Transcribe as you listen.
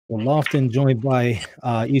Lofton, joined by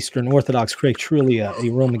Eastern Orthodox Craig Trulia, a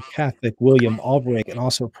Roman Catholic William Albrecht, and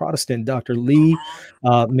also Protestant Dr. Lee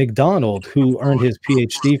McDonald, who earned his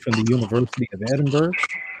PhD from the University of Edinburgh.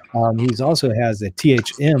 He also has a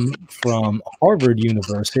THM from Harvard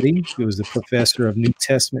University. He was the professor of New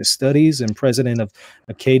Testament studies and president of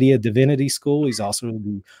Acadia Divinity School. He's also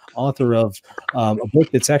the author of a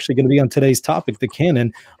book that's actually going to be on today's topic, the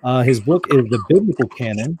Canon. His book is The Biblical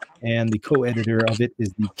Canon, and the co-editor of it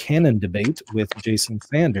is The Canon Debate with Jason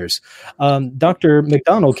Sanders. Dr.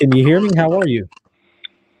 McDonald, can you hear me? How are you?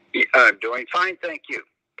 I'm doing fine, thank you.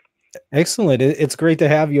 Excellent. It's great to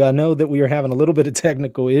have you. I know that we are having a little bit of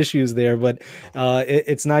technical issues there, but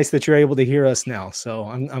it's nice that you're able to hear us now. So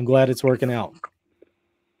I'm glad it's working out.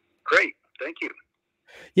 Great. Thank you.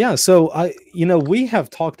 Yeah. So we have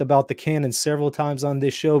talked about the canon several times on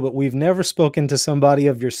this show, but we've never spoken to somebody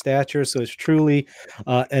of your stature. So it's truly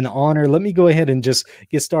an honor. Let me go ahead and just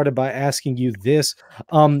get started by asking you this.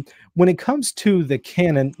 When it comes to the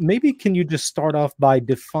canon, maybe can you just start off by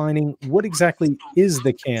defining what exactly is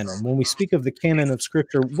the canon? When we speak of the canon of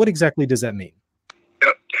Scripture, what exactly does that mean?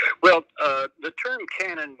 Well, the term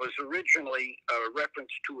canon was originally a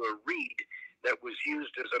reference to a reed that was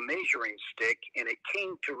used as a measuring stick, and it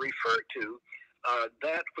came to refer to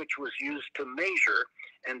that which was used to measure,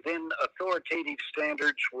 and then authoritative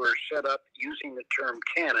standards were set up using the term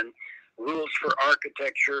canon, rules for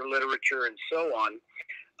architecture, literature, and so on.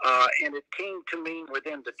 And it came to mean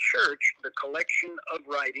within the church the collection of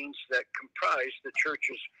writings that comprise the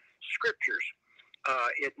church's scriptures.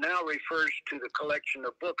 It now refers to the collection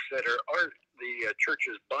of books that are the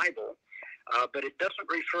church's Bible, but it doesn't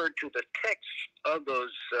refer to the texts of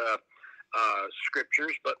those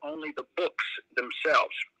scriptures, but only the books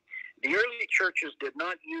themselves. The early churches did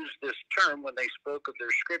not use this term when they spoke of their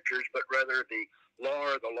scriptures, but rather the law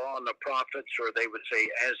or the law and the prophets, or they would say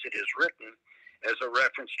as it is written, as a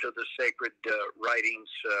reference to the sacred writings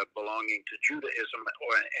belonging to Judaism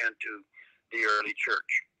and to the early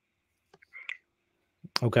church.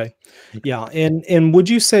 Okay. Yeah. And would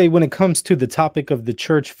you say when it comes to the topic of the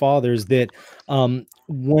church fathers that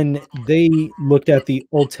when they looked at the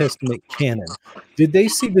Old Testament canon, did they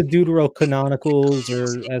see the Deuterocanonicals,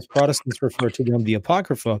 or as Protestants refer to them, the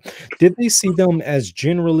Apocrypha, did they see them as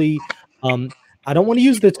generally, I don't want to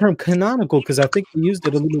use the term canonical because I think they used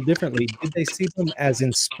it a little differently. Did they see them as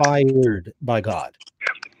inspired by God?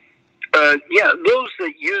 Yeah, those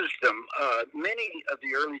that used them, many of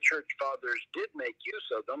the early church fathers did make use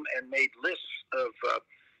of them and made lists of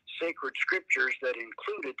sacred scriptures that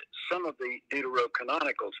included some of the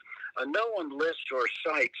Deuterocanonicals. No one lists or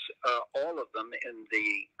cites all of them in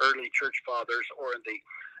the early church fathers or in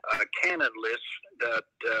the canon lists that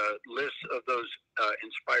lists of those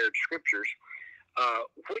inspired scriptures.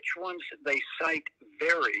 Which ones they cite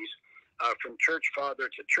varies from church father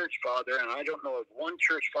to church father, and I don't know of one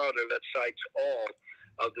church father that cites all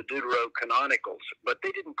of the Deuterocanonicals, but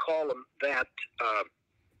they didn't call them that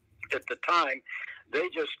at the time. They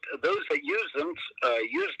just, those that use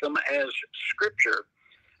them as scripture.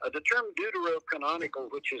 The term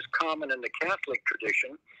Deuterocanonical, which is common in the Catholic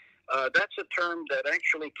tradition, that's a term that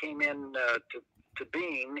actually came in to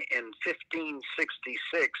being in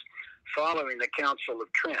 1566 following the Council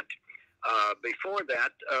of Trent. Before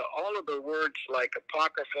that, all of the words like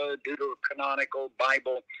Apocrypha, Deuterocanonical,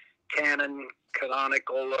 Bible, canon,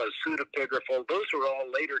 canonical, pseudepigraphal, those are all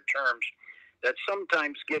later terms that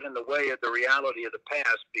sometimes get in the way of the reality of the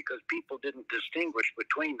past because people didn't distinguish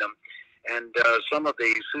between them. And some of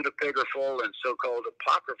the pseudepigraphal and so-called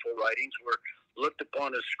apocryphal writings were looked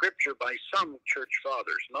upon as scripture by some church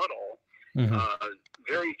fathers, not all. Mm-hmm.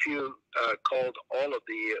 Very few called all of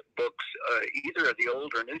the books, either of the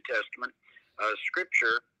Old or New Testament,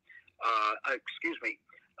 scripture.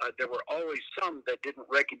 There were always some that didn't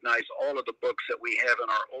recognize all of the books that we have in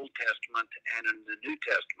our Old Testament and in the New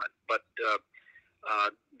Testament. But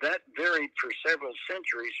that varied for several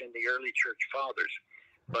centuries in the early church fathers.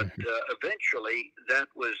 But eventually that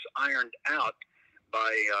was ironed out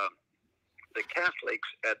by the Catholics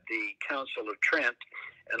at the Council of Trent,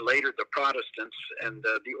 and later the Protestants, and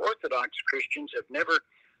the Orthodox Christians have never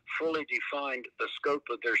fully defined the scope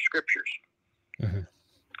of their scriptures.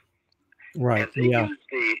 Mm-hmm. Right. And they use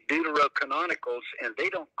the Deuterocanonicals, and they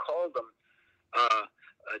don't call them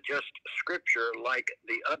just scripture like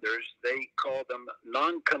the others. They call them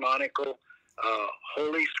non-canonical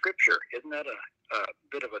holy scripture. Isn't that a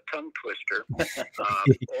bit of a tongue twister?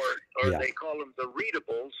 Or they call them the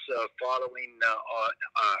readables, following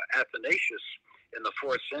Athanasius in the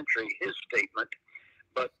 4th century, his statement.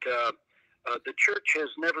 But the church has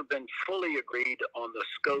never been fully agreed on the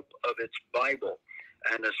scope of its Bible.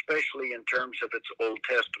 and especially in terms of its Old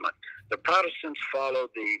Testament. The Protestants follow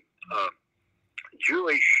the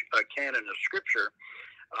Jewish canon of Scripture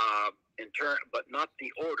but not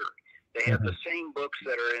the order. They have the same books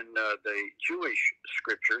that are in the Jewish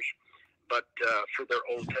Scriptures, but for their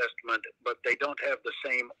Old Testament, but they don't have the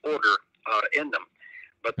same order in them.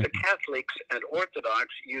 But the Catholics and Orthodox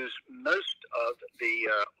use most of the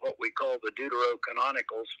what we call the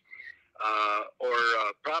Deuterocanonicals, or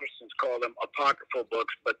Protestants call them apocryphal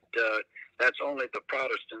books, but that's only the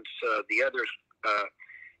Protestants. The others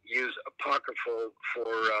use apocryphal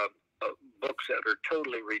for books that are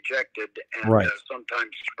totally rejected and sometimes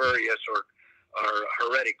spurious or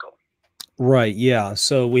heretical. Right, yeah.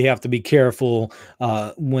 So we have to be careful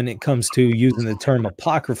when it comes to using the term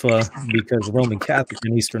apocrypha, because Roman Catholic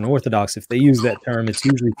and Eastern Orthodox, if they use that term, it's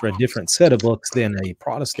usually for a different set of books than a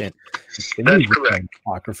Protestant. That's correct.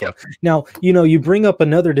 Apocrypha. Yep. Now, you bring up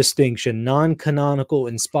another distinction, non-canonical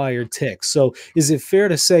inspired text. So is it fair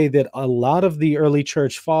to say that a lot of the early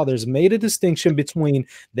church fathers made a distinction between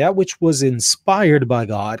that which was inspired by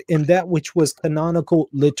God and that which was canonical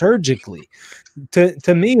liturgically?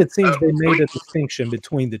 To me, it seems they made a distinction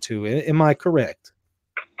between the two. Am I correct?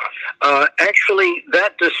 Actually,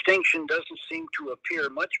 that distinction doesn't seem to appear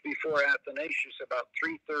much before Athanasius, about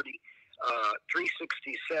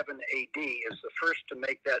 367 AD is the first to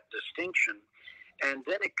make that distinction, and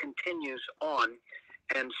then it continues on.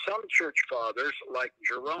 And some church fathers, like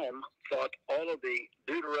Jerome, thought all of the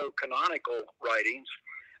deuterocanonical writings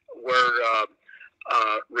were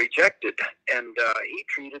rejected, and he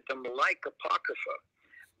treated them like apocrypha.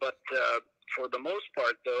 But for the most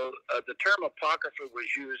part, though, the term apocrypha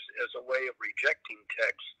was used as a way of rejecting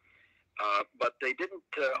texts, but they didn't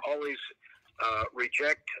always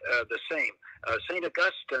reject the same. St.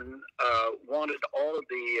 Augustine wanted all of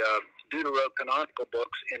the deuterocanonical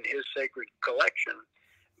books in his sacred collection,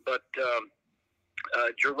 but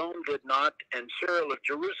Jerome did not, and Cyril of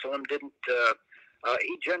Jerusalem didn't.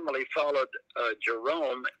 He generally followed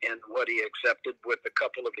Jerome in what he accepted, with a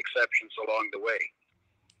couple of exceptions along the way.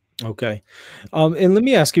 Okay. And let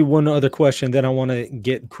me ask you one other question. Then I want to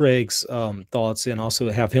get Craig's thoughts, and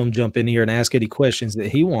also have him jump in here and ask any questions that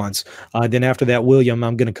he wants. Then after that, William,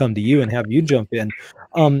 I'm going to come to you and have you jump in.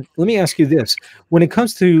 Let me ask you this. When it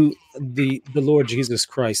comes to the Lord Jesus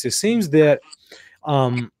Christ, it seems that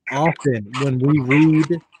often when we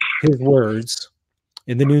read his words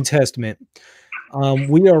in the New Testament,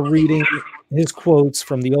 we are reading his quotes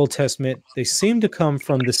from the Old Testament. They seem to come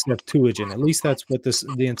from the Septuagint. At least that's what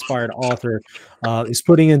the inspired author is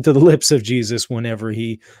putting into the lips of Jesus whenever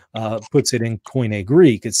he puts it in Koine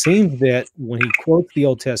Greek. It seems that when he quotes the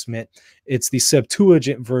Old Testament, it's the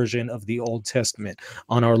Septuagint version of the Old Testament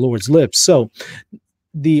on our Lord's lips. So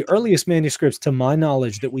the earliest manuscripts, to my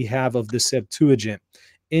knowledge, that we have of the Septuagint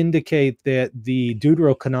indicate that the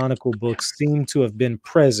deuterocanonical books seem to have been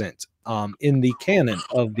present in the canon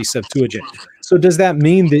of the Septuagint. So does that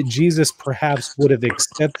mean that Jesus perhaps would have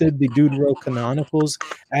accepted the deuterocanonicals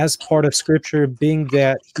as part of Scripture, being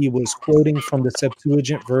that he was quoting from the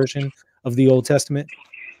Septuagint version of the Old Testament?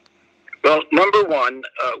 Well, number one,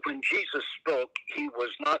 when Jesus spoke, he was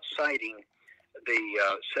not citing the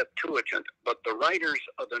Septuagint, but the writers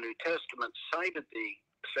of the New Testament cited the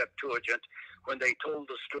Septuagint when they told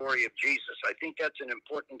the story of Jesus. I think that's an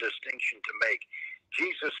important distinction to make.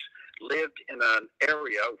 Jesus lived in an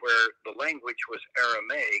area where the language was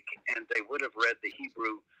Aramaic, and they would have read the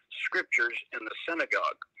Hebrew scriptures in the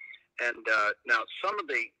synagogue. And now some of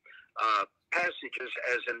the passages,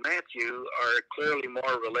 as in Matthew, are clearly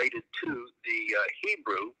more related to the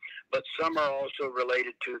Hebrew, but some are also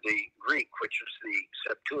related to the Greek, which is the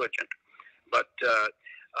Septuagint. But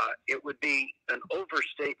it would be an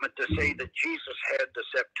overstatement to say that Jesus had the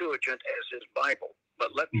Septuagint as his Bible.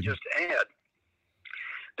 But let me just add,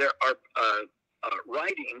 there are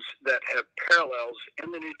writings that have parallels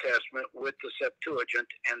in the New Testament with the Septuagint,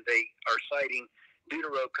 and they are citing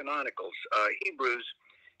deuterocanonicals. Hebrews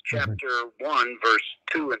chapter 1, verse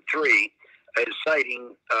 2 and 3 is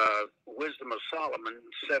citing Wisdom of Solomon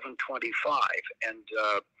 7:25, and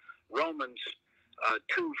Romans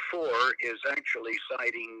 2:4 is actually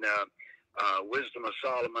citing Wisdom of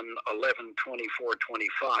Solomon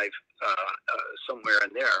 11:24-25, somewhere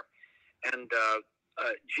in there. And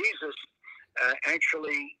Jesus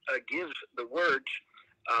actually gives the words.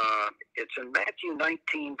 It's in Matthew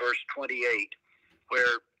 19, verse 28,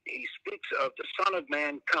 where he speaks of the Son of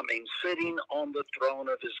Man coming, sitting on the throne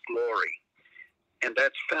of his glory. And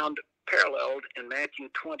that's found paralleled in Matthew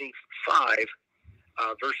 25,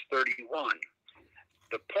 verse 31.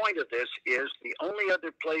 The point of this is the only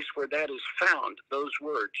other place where that is found, those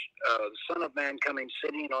words, the Son of Man coming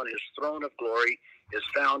sitting on his throne of glory, is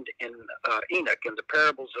found in Enoch, in the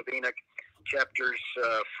parables of Enoch, chapters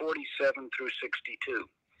 47 through 62.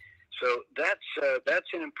 So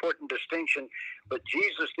that's an important distinction. But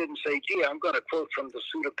Jesus didn't say, gee, I'm going to quote from the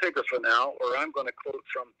Pseudepigrapha now, or I'm going to quote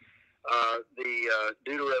from the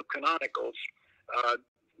Deuterocanonicals.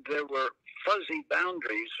 There were fuzzy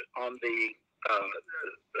boundaries on the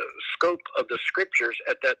scope of the scriptures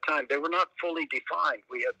at that time. They were not fully defined.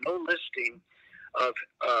 We have no listing of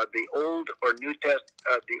the Old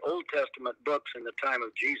Testament books in the time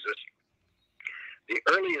of Jesus. The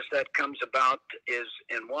earliest that comes about is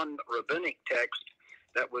in one rabbinic text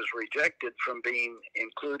that was rejected from being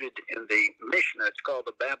included in the Mishnah. It's called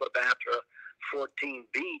the Baba Batra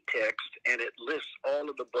 14b text, and it lists all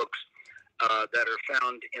of the books that are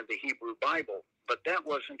found in the Hebrew Bible. But that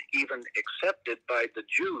wasn't even accepted by the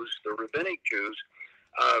Jews, the rabbinic Jews.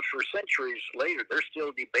 For centuries later, they're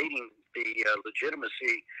still debating the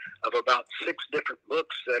legitimacy of about 6 different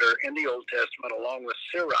books that are in the Old Testament, along with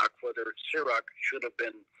Sirach, whether Sirach should have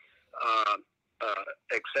been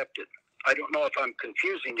accepted. I don't know if I'm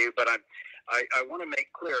confusing you, but I want to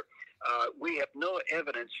make clear, we have no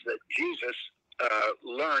evidence that Jesus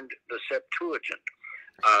learned the Septuagint.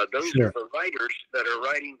 Those Sure. are the writers that are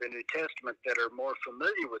writing the New Testament that are more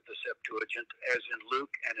familiar with the Septuagint, as in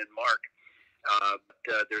Luke and in Mark.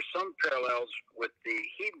 But there's some parallels with the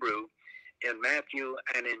Hebrew in Matthew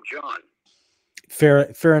and in John.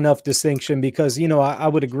 Fair enough distinction, because I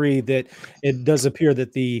would agree that it does appear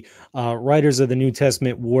that the writers of the New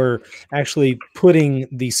Testament were actually putting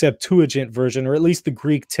the Septuagint version, or at least the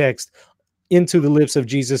Greek text, into the lips of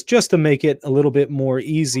Jesus, just to make it a little bit more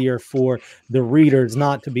easier for the readers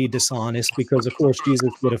not to be dishonest, because of course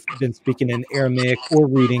Jesus would have been speaking in Aramaic or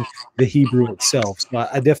reading the Hebrew itself. So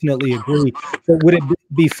I definitely agree. But would it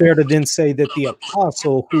be fair to then say that the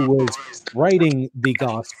apostle who was writing the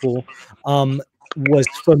gospel was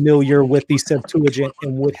familiar with the Septuagint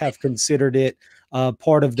and would have considered it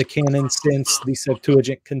part of the canon, since the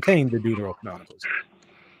Septuagint contained the Deuterocanonicals?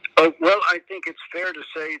 Oh, well, I think it's fair to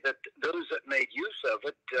say that those that made use of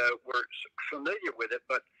it were familiar with it.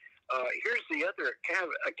 But here's the other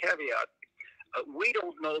caveat. We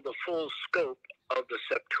don't know the full scope of the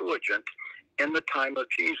Septuagint in the time of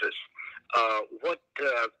Jesus.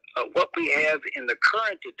 What we have in the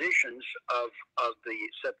current editions of the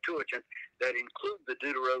Septuagint that include the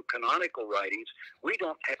Deuterocanonical writings, we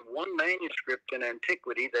don't have one manuscript in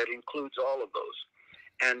antiquity that includes all of those.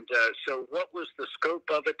 And so what was the scope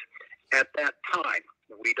of it at that time?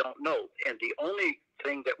 We don't know. And the only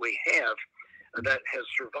thing that we have that has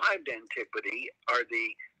survived antiquity are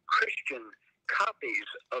the Christian copies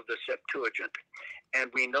of the Septuagint.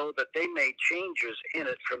 And we know that they made changes in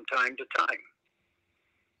it from time to time.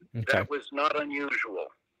 Okay. That was not unusual.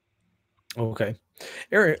 Okay.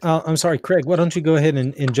 Eric, I'm sorry, Craig, why don't you go ahead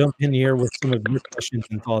and jump in here with some of your questions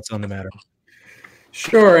and thoughts on the matter?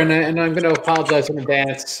 Sure, and I'm going to apologize in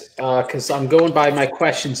advance because I'm going by my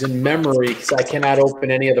questions in memory, because I cannot open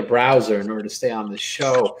any other browser in order to stay on the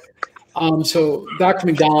show. So, Dr.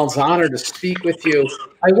 McDonald, it's an honor to speak with you.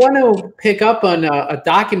 I want to pick up on a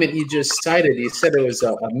document you just cited. You said it was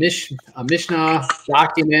a Mishnah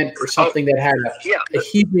document or something that had a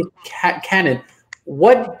Hebrew canon.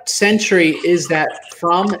 What century is that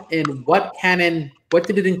from, and what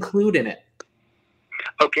did it include in it?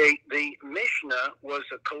 Okay, the Mishnah was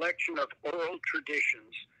a collection of oral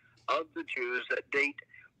traditions of the Jews that date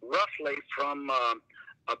roughly from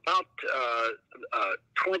about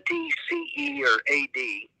 20 CE or AD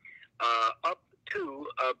up to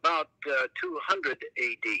about 200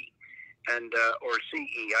 AD and or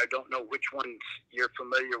CE. I don't know which ones you're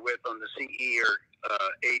familiar with on the CE or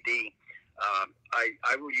AD.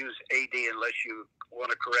 I will use AD unless you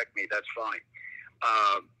want to correct me. That's fine.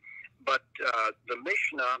 But the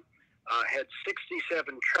Mishnah had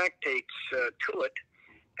 67 tractates to it,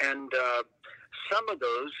 and some of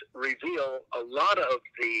those reveal a lot of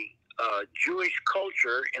the Jewish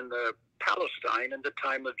culture in the Palestine in the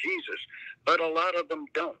time of Jesus, but a lot of them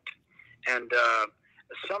don't. And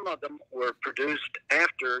some of them were produced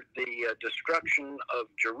after the destruction of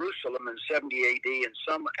Jerusalem in 70 AD, and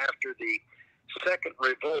some after the second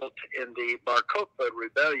revolt in the Bar Kokhba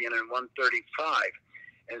rebellion in 135.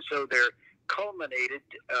 And so they're culminated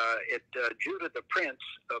Judah the Prince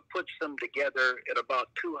puts them together at about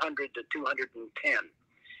 200 to 210.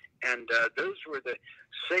 And those were the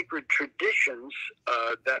sacred traditions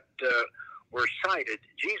that were cited.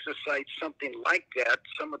 Jesus cites something like that,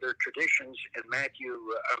 some of their traditions in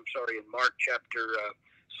Mark chapter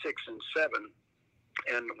 6 and 7.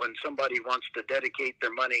 And when somebody wants to dedicate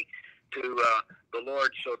their money to the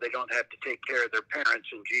Lord so they don't have to take care of their parents,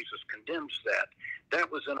 and Jesus condemns that,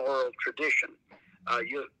 that was an oral tradition.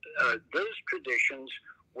 Those traditions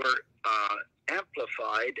were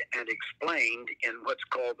amplified and explained in what's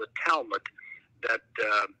called the Talmud, that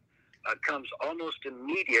comes almost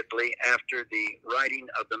immediately after the writing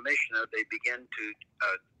of the Mishnah. They begin to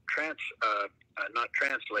not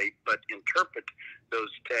translate, but interpret those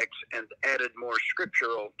texts and added more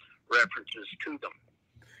scriptural references to them.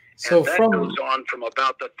 So and that goes on from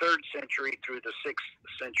about the 3rd century through the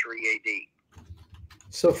 6th century AD.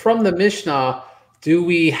 So from the Mishnah, do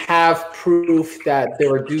we have proof that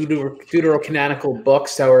there were deuterocanonical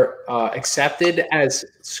books that were accepted as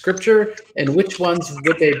scripture, and which ones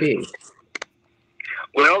would they be?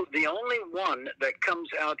 Well, the only one that comes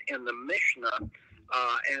out in the Mishnah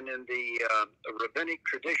and in the rabbinic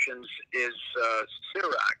traditions is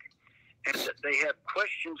Sirach. And they have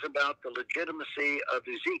questions about the legitimacy of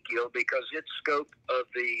Ezekiel because its scope of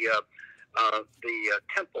the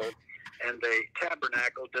temple and the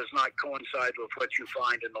tabernacle does not coincide with what you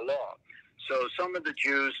find in the law. So some of the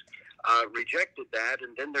Jews rejected that,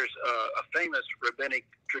 and then there's a famous rabbinic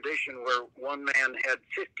tradition where one man had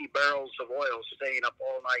 50 barrels of oil staying up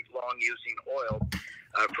all night long using oil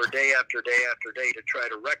for day after day after day to try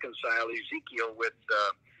to reconcile Ezekiel with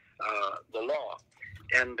the law.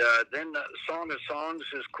 And then Song of Songs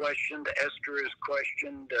is questioned, Esther is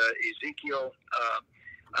questioned, Ezekiel,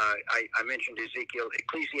 I mentioned Ezekiel,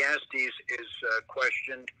 Ecclesiastes is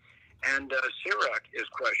questioned, and Sirach is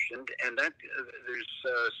questioned, and that there's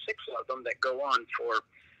 6 of them that go on for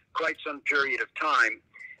quite some period of time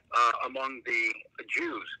among the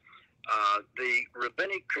Jews. The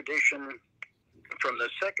rabbinic tradition from the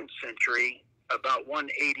 2nd century, about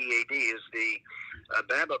 180 AD, is the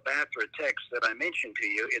Baba Batra text that I mentioned to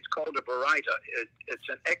you. It's called a Baraita. It's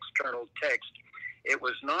an external text. It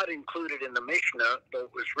was not included in the Mishnah, though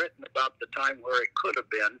it was written about the time where it could have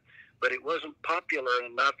been, but it wasn't popular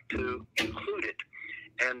enough to include it.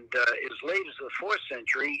 And as late as the 4th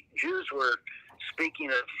century, Jews were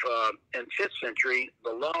speaking of, in 5th century,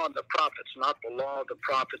 the law and the prophets, not the law of the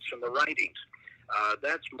prophets and the writings.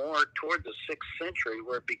 That's more toward the 6th century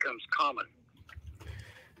where it becomes common.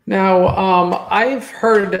 Now, I've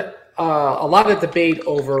heard a lot of debate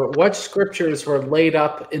over what scriptures were laid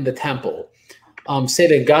up in the temple.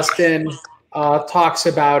 St. Augustine talks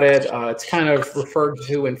about it. It's kind of referred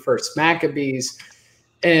to in First Maccabees.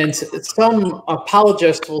 And some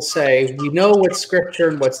apologists will say, we know what's scripture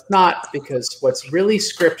and what's not, because what's really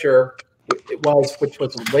scripture which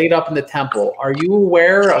was laid up in the temple. Are you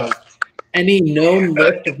aware of any known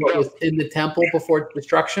list of what was in the temple before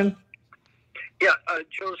destruction? Yeah,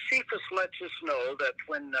 Josephus lets us know that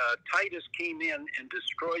when Titus came in and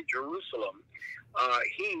destroyed Jerusalem,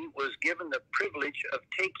 he was given the privilege of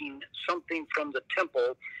taking something from the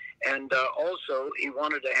temple, and also he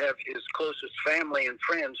wanted to have his closest family and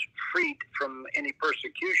friends freed from any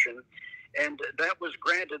persecution, and that was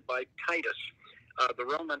granted by Titus, the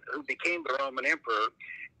Roman, who became the Roman emperor.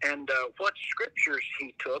 And what scriptures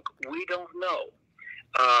he took, we don't know.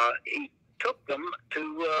 He took them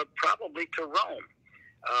to probably to Rome,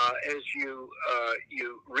 as you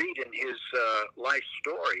read in his life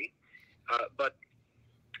story. But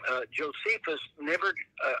Josephus never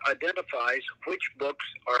identifies which books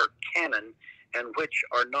are canon and which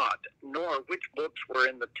are not, nor which books were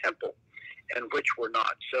in the temple and which were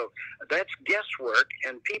not. So that's guesswork,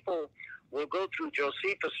 and people will go through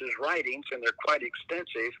Josephus's writings, and they're quite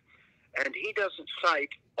extensive, and he doesn't cite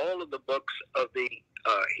all of the books of the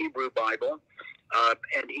Hebrew Bible,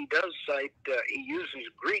 and he does cite, he uses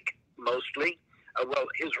Greek mostly. Well,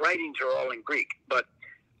 his writings are all in Greek, but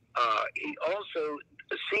he also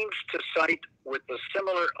seems to cite with a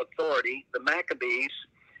similar authority the Maccabees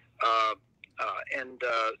and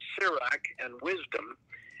Sirach and Wisdom,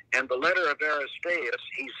 and the letter of Aristeas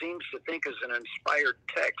he seems to think is an inspired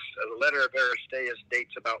text. The letter of Aristeas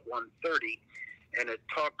dates about 130, and it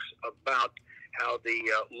talks about how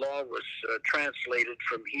the law was translated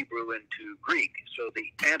from Hebrew into Greek. So the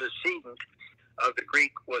antecedent of the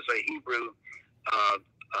Greek was a Hebrew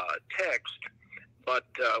text, but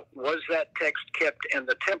was that text kept in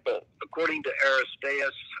the temple? According to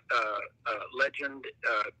Aristeas' legend,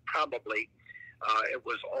 probably it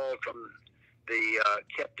was all from the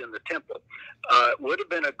kept in the temple. It would have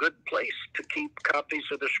been a good place to keep copies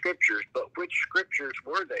of the scriptures, but which scriptures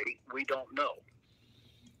were they? We don't know.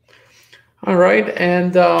 All right,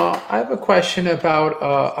 and I have a question about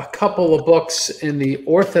a couple of books in the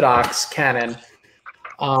Orthodox canon.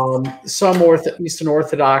 Some Eastern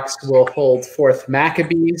Orthodox will hold forth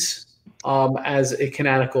Maccabees as a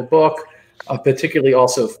canonical book, particularly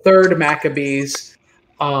also Third Maccabees,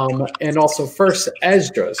 and also First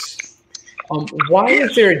Esdras. Why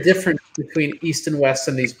is there a difference between East and West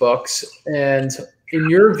in these books? And in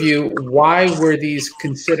your view, why were these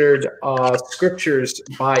considered scriptures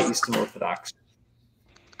by Eastern Orthodox?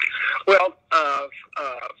 Well,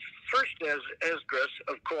 First Esdras,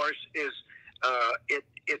 of course, is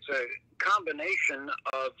it's a combination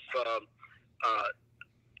of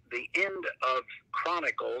the end of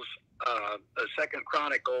Chronicles, Second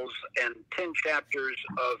Chronicles, and 10 chapters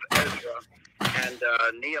of Ezra, and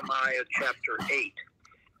Nehemiah chapter 8.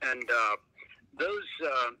 And those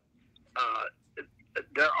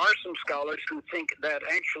there are some scholars who think that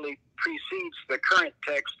actually precedes the current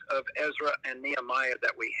text of Ezra and Nehemiah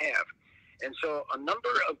that we have. And so a number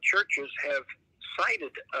of churches have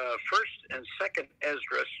cited First and Second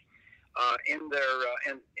Esdras in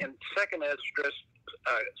their in Second Esdras.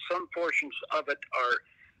 Some portions of it are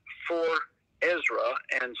for Ezra,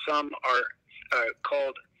 and some are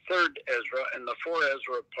called Third Ezra, and the for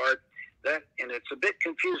Ezra part that, and it's a bit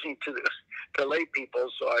confusing to lay people,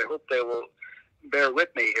 so I hope they will bear with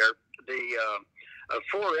me here. The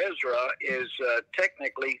for Ezra is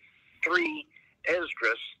technically 3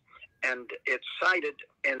 Esdras, and it's cited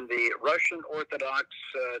in the Russian Orthodox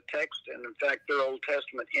text, and in fact their Old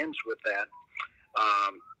Testament ends with that.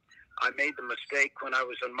 I made the mistake when I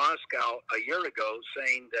was in Moscow a year ago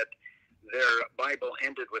saying that their Bible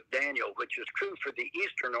ended with Daniel, which is true for the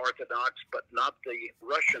Eastern Orthodox, but not the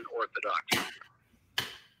Russian Orthodox.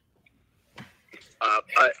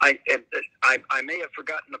 I may have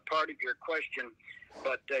forgotten a part of your question,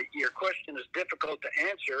 but your question is difficult to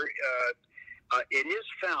answer. It is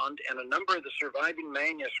found in a number of the surviving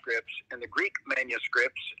manuscripts, in the Greek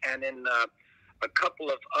manuscripts, and in a couple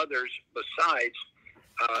of others besides.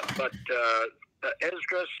 But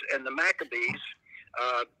Esdras and the Maccabees,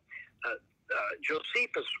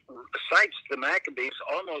 Josephus cites the Maccabees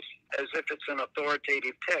almost as if it's an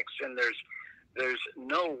authoritative text, and there's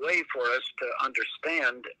no way for us to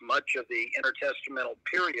understand much of the intertestamental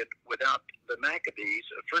period without the Maccabees,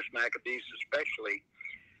 First Maccabees especially.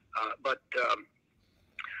 But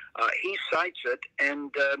he cites it,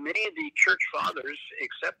 and many of the church fathers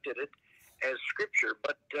accepted it as scripture,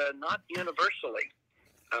 but not universally.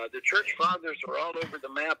 The church fathers are all over the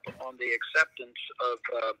map on the acceptance of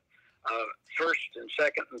First and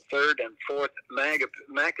Second and Third and Fourth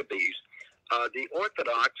Maccabees. The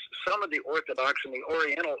Orthodox, some of the Orthodox and the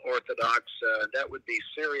Oriental Orthodox, that would be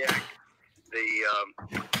Syriac, the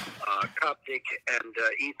Coptic and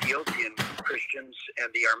Ethiopian Christians,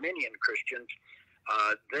 and the Armenian Christians,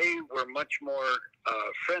 they were much more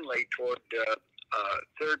friendly toward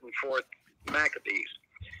Third and Fourth Maccabees.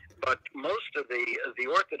 But most of the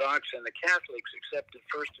Orthodox and the Catholics accepted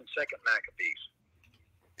First and Second Maccabees.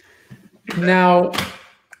 Now,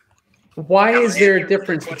 why is there a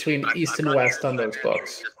difference between East and West on those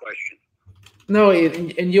books? No,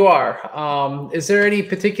 and you are. Is there any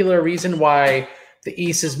particular reason why the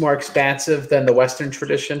East is more expansive than the Western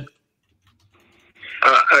tradition?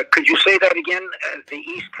 Could you say that again? The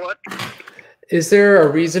East what? Is there a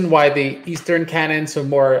reason why the Eastern canons are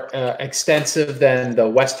more extensive than the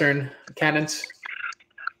Western canons?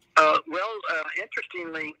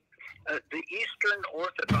 Interestingly, the Eastern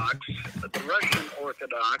Orthodox, the Russian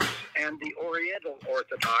Orthodox, and the Oriental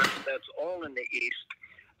Orthodox, that's all in the East,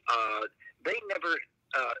 they never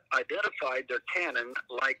identified their canon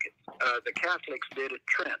like the Catholics did at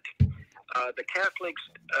Trent. The Catholics,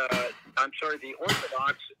 the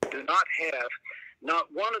Orthodox do not have, not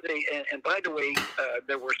one of the, and by the way,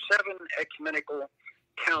 there were 7 ecumenical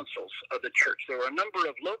councils of the church. There were a number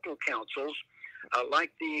of local councils,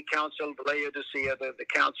 like the Council of Laodicea, the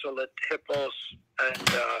Council at Hippos and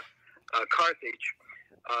Carthage,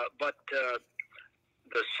 but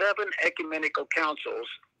the 7 ecumenical councils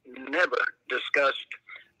never discussed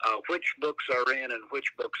which books are in and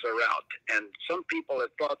which books are out. And some people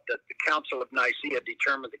have thought that the Council of Nicaea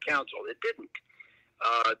determined the council. It didn't.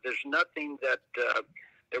 There's nothing that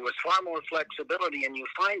there was far more flexibility, and you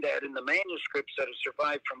find that in the manuscripts that have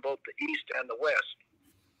survived from both the East and the West,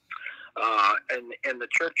 and the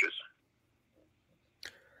churches.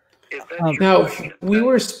 Now, if we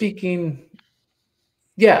were speaking,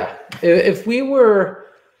 if we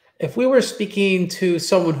were speaking to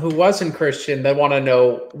someone who wasn't Christian that want to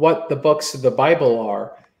know what the books of the Bible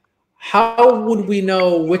are, how would we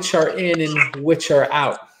know which are in and which are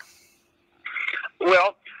out?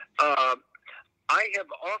 Well, I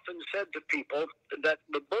have often said to people that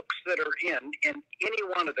the books that are in any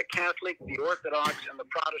one of the Catholic, the Orthodox, and the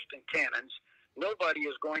Protestant canons, nobody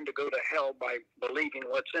is going to go to hell by believing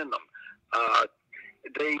what's in them.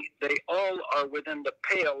 They all are within the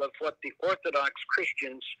pale of what the Orthodox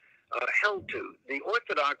Christians held to. The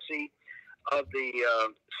orthodoxy of the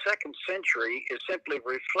second century is simply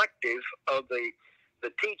reflective of the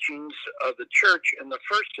teachings of the church in the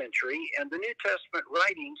first century, and the New Testament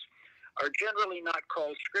writings are generally not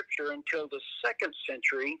called scripture until the second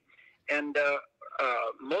century, and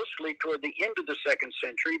mostly toward the end of the second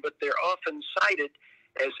century, but they're often cited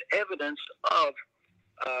as evidence of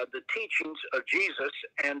the teachings of Jesus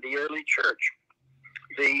and the early church.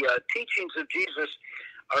 The teachings of Jesus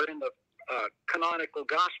are in the canonical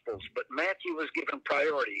Gospels, but Matthew was given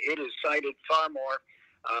priority. It is cited far more,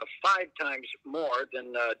 5 times more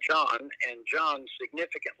than John, and John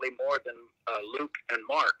significantly more than Luke and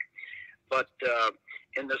Mark. But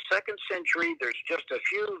in the second century, there's just a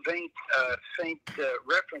few faint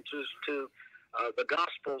references to the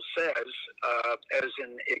Gospel says, as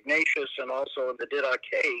in Ignatius and also in the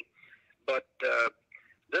Didache, but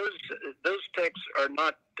those texts are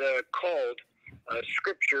not called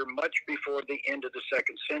scripture much before the end of the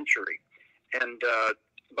second century. And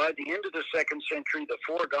by the end of the second century, the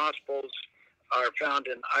 4 Gospels are found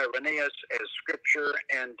in Irenaeus as scripture,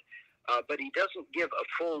 and but he doesn't give a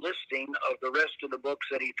full listing of the rest of the books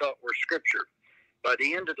that he thought were scripture. By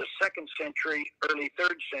the end of the second century, early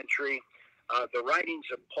third century, the writings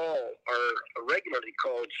of Paul are regularly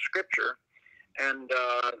called scripture, and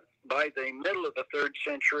by the middle of the third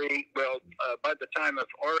century, by the time of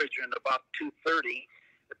Origen, about 230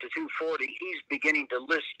 to 240, he's beginning to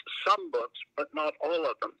list some books, but not all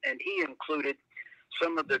of them, and he included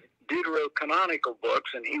some of the deuterocanonical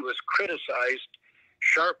books, and he was criticized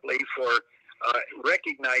sharply for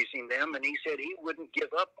recognizing them, and he said he wouldn't give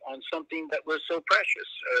up on something that was so precious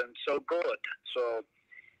and so good. So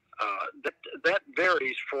that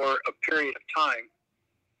varies for a period of time.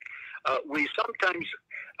 We sometimes,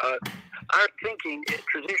 our thinking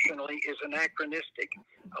traditionally is anachronistic.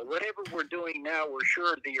 Whatever we're doing now, we're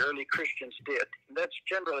sure the early Christians did. That's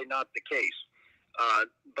generally not the case.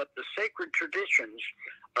 But the sacred traditions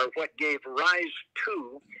are what gave rise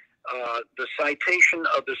to the citation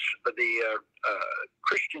of the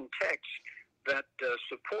Christian texts that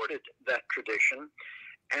supported that tradition.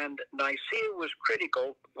 And Nicaea was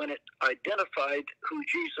critical when it identified who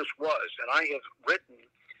Jesus was. And I have written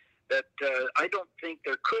that I don't think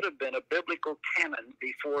there could have been a biblical canon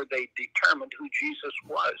before they determined who Jesus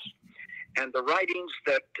was. And the writings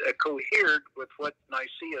that cohered with what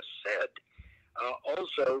Nicaea said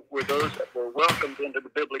also were those that were welcomed into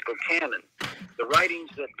the biblical canon. The writings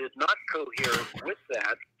that did not cohere with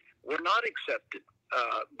that were not accepted.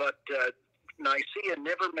 But Nicaea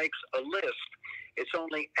never makes a list. It's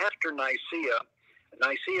only after Nicaea's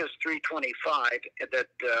 325, that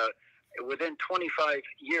within 25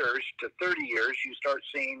 years to 30 years, you start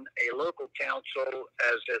seeing a local council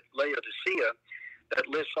as at Laodicea that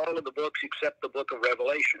lists all of the books except the book of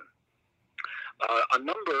Revelation. A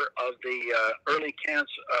number of the early canon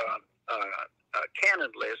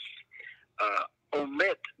lists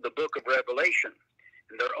omit the book of Revelation.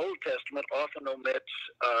 And their Old Testament often omits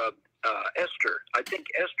Esther. I think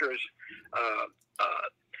Esther is,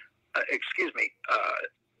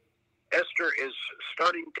 Esther is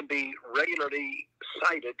starting to be regularly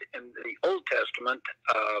cited in the Old Testament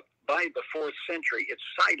by the 4th century. It's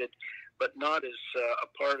cited, but not as a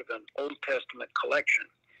part of an Old Testament collection.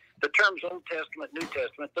 The terms Old Testament, New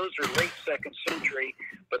Testament, those are late 2nd century,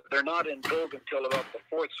 but they're not in vogue until about the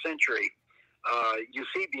 4th century.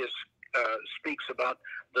 Eusebius speaks about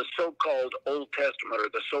the so-called Old Testament or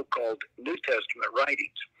the so-called New Testament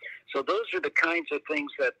writings. So those are the kinds of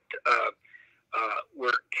things that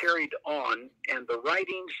were carried on, and the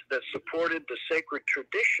writings that supported the sacred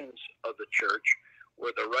traditions of the church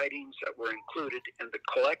were the writings that were included in the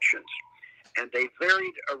collections, and they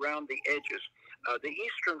varied around the edges. The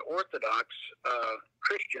Eastern Orthodox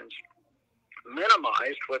Christians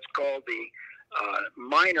minimized what's called the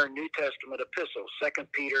minor New Testament epistles, 2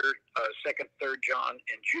 Peter, 2nd, 3rd John,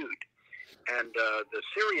 and Jude. And the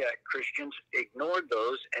Syriac Christians ignored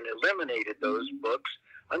those and eliminated those books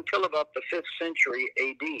until about the 5th century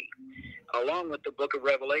AD, along with the book of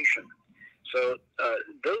Revelation. So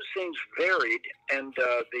those things varied, and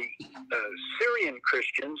the Syrian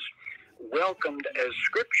Christians welcomed as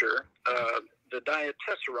scripture the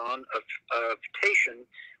Diatessaron of Tatian,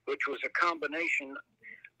 which was a combination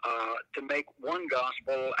to make one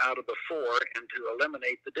gospel out of the 4 and to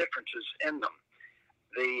eliminate the differences in them.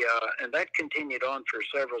 And that continued on for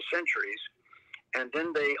several centuries. And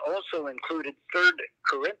then they also included 3rd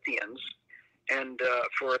Corinthians, and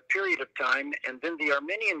for a period of time, and then the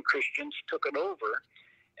Armenian Christians took it over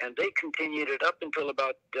and they continued it up until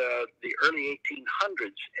about the early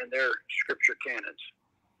 1800s in their scripture canons.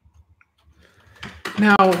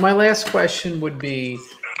 Now, my last question would be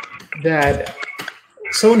that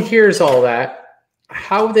someone hears all that,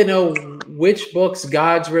 how would they know which books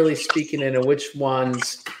God's really speaking in and which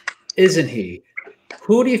ones isn't he?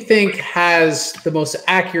 Who do you think has the most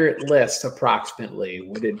accurate list approximately?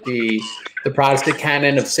 Would it be the Protestant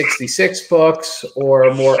canon of 66 books or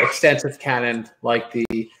a more extensive canon like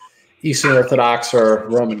the Eastern Orthodox or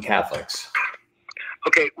Roman Catholics?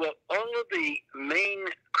 Okay, well, all of the main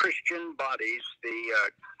Christian bodies, the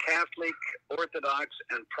Catholic, Orthodox,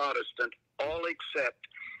 and Protestant, all accept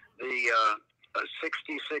the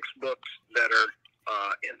 66 books that are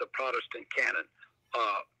in the Protestant canon.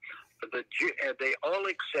 They all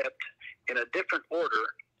accept, in a different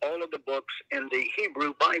order, all of the books in the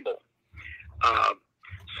Hebrew Bible.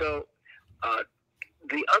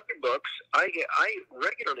 The other books, I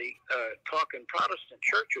regularly talk in Protestant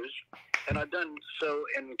churches, and I've done so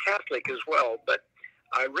in Catholic as well, but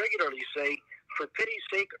I regularly say, for pity's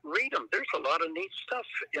sake, read them. There's a lot of neat stuff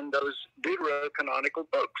in those deuterocanonical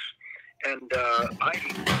books. And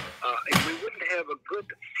we wouldn't have a good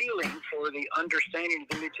feeling for the understanding of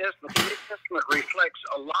the New Testament. The New Testament reflects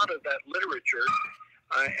a lot of that literature,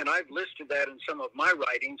 and I've listed that in some of my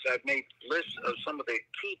writings. I've made lists of some of the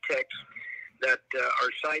key texts that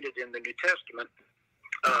are cited in the New Testament,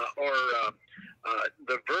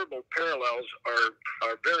 the verbal parallels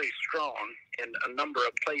are very strong in a number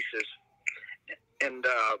of places. And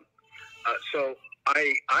so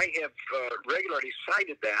I have regularly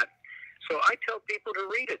cited that. So I tell people to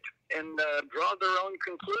read it and draw their own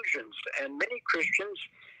conclusions. And many Christians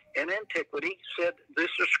in antiquity said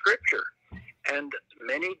this is Scripture, and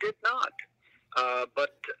many did not.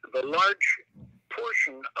 But the large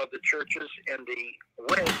portion of the churches in the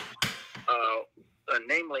West,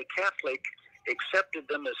 namely Catholic, accepted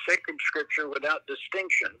them as sacred Scripture without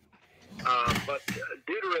distinction. But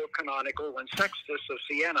deuterocanonical, when Sextus of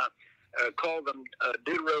Siena called them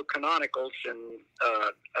deuterocanonicals in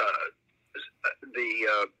the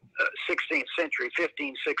 16th century,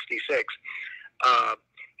 1566.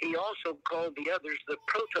 He also called the others the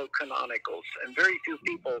proto-canonicals, and very few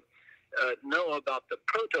people know about the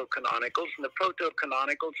proto-canonicals, and the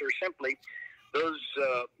proto-canonicals are simply those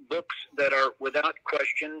books that are without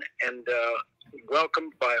question and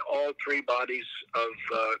welcomed by all three bodies of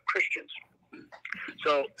Christians.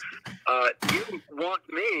 So you want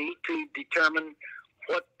me to determine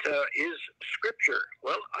what is Scripture?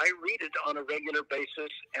 Well, I read it on a regular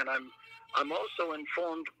basis, and I'm also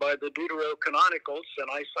informed by the Deuterocanonicals, and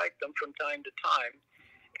I cite them from time to time.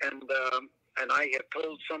 And I have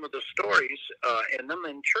told some of the stories in them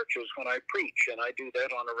in churches when I preach, and I do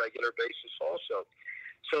that on a regular basis also.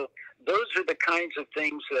 So those are the kinds of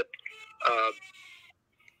things that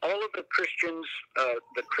all of the Christians,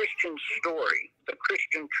 the Christian story, the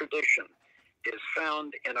Christian tradition is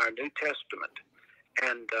found in our New Testament.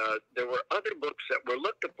 And there were other books that were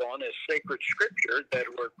looked upon as sacred Scripture that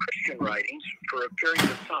were Christian writings for a period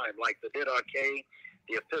of time, like the Didache,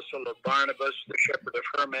 the Epistle of Barnabas, the Shepherd of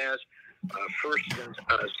Hermas, First and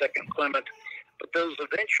Second Clement. But those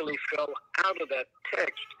eventually fell out of that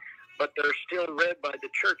text, but they're still read by the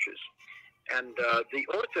churches. And the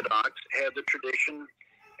Orthodox had the tradition,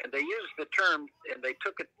 and they used the term, and they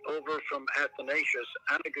took it over from Athanasius,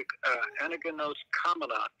 anagonos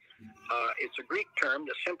kamena. It's a Greek term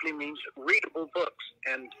that simply means readable books.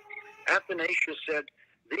 And Athanasius said,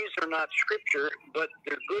 these are not Scripture, but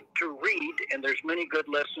they're good to read, and there's many good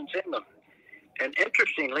lessons in them. And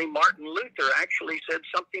interestingly, Martin Luther actually said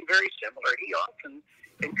something very similar. He often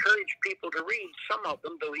encouraged people to read some of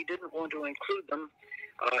them, though he didn't want to include them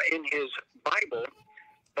in his Bible,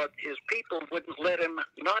 but his people wouldn't let him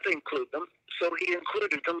not include them, so he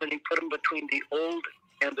included them, and he put them between the Old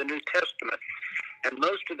and the New Testament. And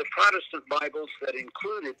most of the Protestant Bibles that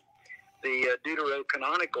included the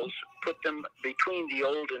Deuterocanonicals put them between the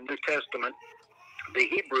Old and New Testament, the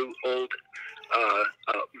Hebrew Old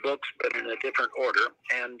books, but in a different order,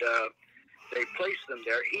 and they placed them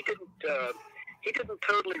there. He didn't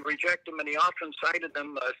totally reject them, and he often cited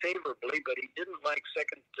them favorably, but he didn't like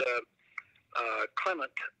Second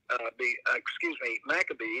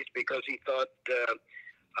Maccabees, because he thought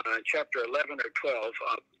chapter 11 or 12.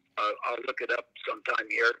 I'll look it up sometime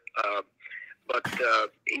here. But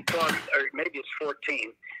he thought, or maybe it's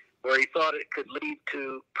 14, where he thought it could lead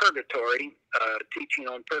to purgatory, teaching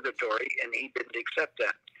on purgatory, and he didn't accept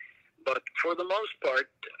that. But for the most part,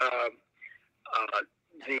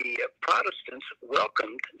 the Protestants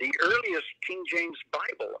welcomed the earliest King James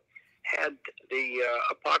Bible had the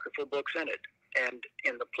apocryphal books in it. and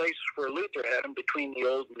in the place where Luther had them between the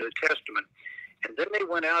Old and New Testament. And then they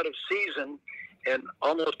went out of season in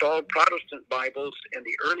almost all Protestant Bibles in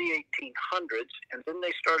the early 1800s, and then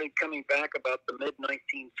they started coming back about the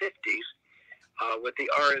mid-1950s with the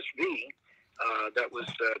RSV that was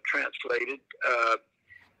translated,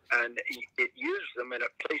 and it used them and it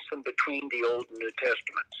placed them between the Old and New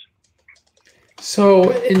Testaments. So,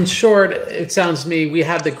 in short, it sounds to me we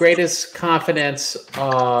have the greatest confidence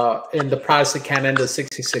in the Protestant canon, the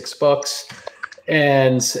 66 books,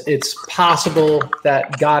 and it's possible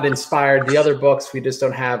that God inspired the other books. We just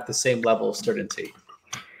don't have the same level of certainty.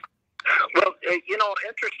 Well,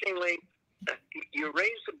 interestingly, you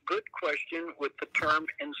raise a good question with the term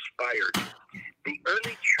inspired. The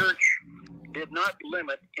early church did not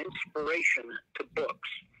limit inspiration to books.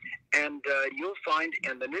 And you'll find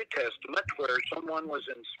in the New Testament where someone was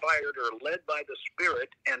inspired or led by the Spirit,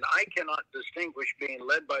 and I cannot distinguish being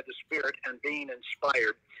led by the Spirit and being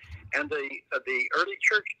inspired. And the early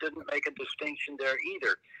church didn't make a distinction there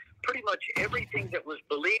either. Pretty much everything that was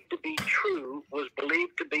believed to be true was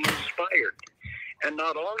believed to be inspired. And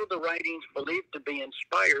not all of the writings believed to be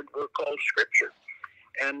inspired were called Scripture.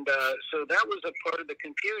 And so that was a part of the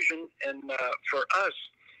confusion for us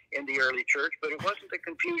in the early church, but it wasn't the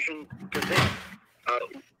confusion to them.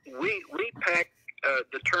 We packed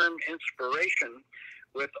the term inspiration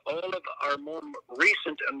with all of our more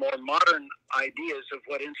recent and more modern ideas of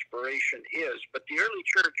what inspiration is. But the early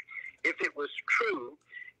church, if it was true,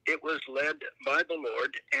 it was led by the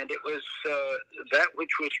Lord, and it was that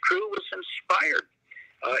which was true was inspired.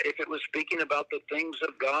 If it was speaking about the things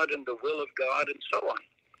of God and the will of God and so on.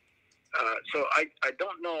 So I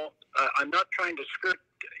don't know. I'm not trying to skirt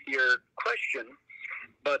your question,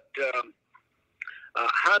 but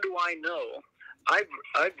how do I know? I've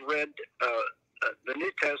read the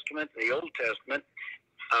New Testament, the Old Testament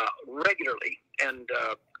regularly, and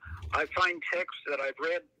I find texts that I've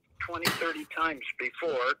read 20, 30 times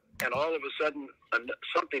before, and all of a sudden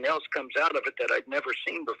something else comes out of it that I'd never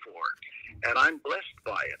seen before, and I'm blessed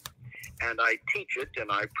by it, and I teach it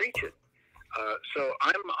and I preach it. So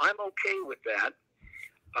I'm okay with that.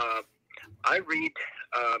 I read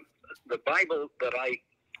the Bible that I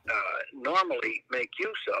normally make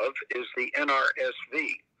use of is the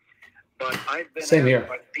NRSV, but I've been asked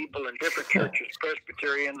by people in different churches,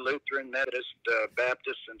 Presbyterian, Lutheran, Methodist,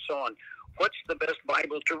 Baptist, and so on, what's the best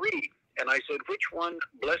Bible to read? And I said, which one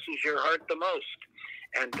blesses your heart the most?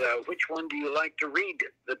 And which one do you like to read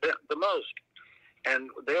the most? And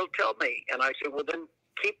they'll tell me, and I said, well, then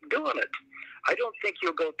keep doing it. I don't think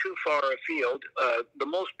you'll go too far afield. The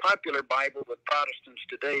most popular Bible with Protestants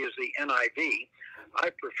today is the NIV.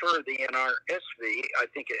 I prefer the NRSV. I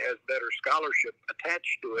think it has better scholarship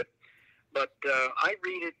attached to it. But I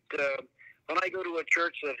read it when I go to a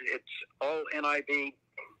church that it's all NIV.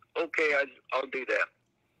 Okay, I'll do that.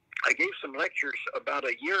 I gave some lectures about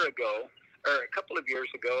a year ago, or a couple of years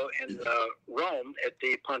ago, in Rome at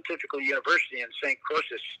the Pontifical University in St.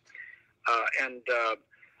 Crosis, and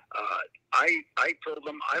I told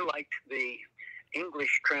them I liked the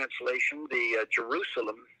English translation, the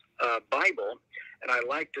Jerusalem Bible, and I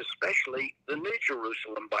liked especially the New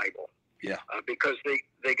Jerusalem Bible. Yeah. Because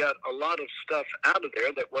they got a lot of stuff out of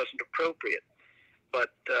there that wasn't appropriate.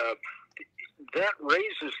 But that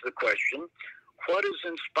raises the question, what is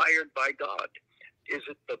inspired by God? Is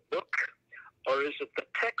it the book, or is it the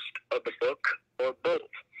text of the book, or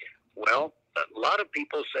both? Well, a lot of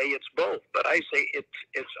people say it's both, but I say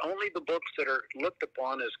it's only the books that are looked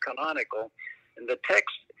upon as canonical, and the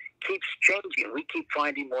text keeps changing. We keep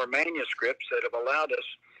finding more manuscripts that have allowed us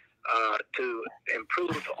to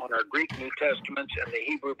improve on our Greek New Testaments and the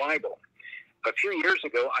Hebrew Bible. A few years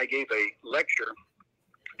ago, I gave a lecture,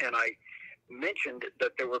 and I mentioned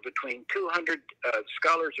that there were between 200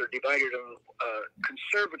 scholars are divided on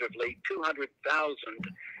conservatively 200,000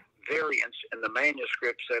 variants in the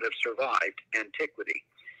manuscripts that have survived antiquity,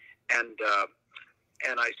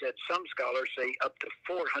 and I said some scholars say up to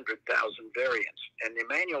 400,000 variants. And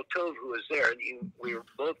Emmanuel Tove, who was there, and we were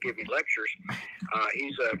both giving lectures,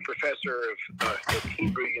 he's a professor at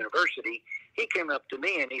Hebrew University. He came up to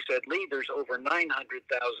me and he said, Lee, there's over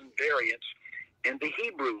 900,000 variants in the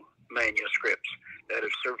Hebrew manuscripts that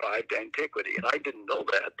have survived antiquity, and I didn't know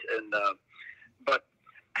that. And but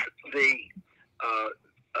the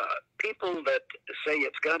people that say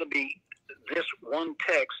it's got to be this one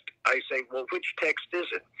text, I say, well, which text is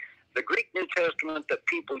it? The Greek New Testament that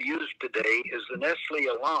people use today is the Nestle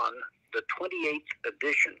Aland, the 28th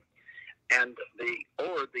edition, and the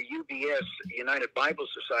UBS, United Bible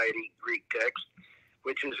Society Greek text,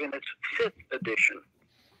 which is in its 5th edition.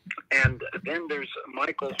 And then there's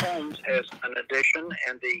Michael Holmes has an edition,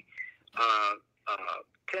 and the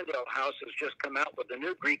Tyndale House has just come out with the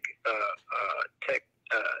new Greek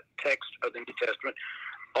text of the New Testament.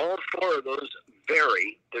 All four of those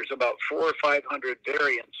vary. There's about 400 or 500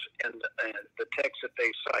 variants in the text that they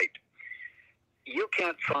cite. You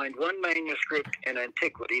can't find one manuscript in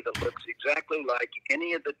antiquity that looks exactly like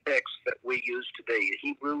any of the texts that we use today, the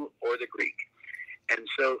Hebrew or the Greek. And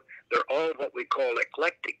so they're all what we call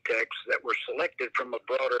eclectic texts that were selected from a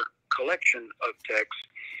broader collection of texts.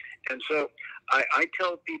 And so I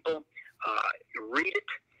tell people, read it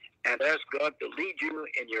and ask God to lead you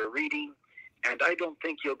in your reading. And I don't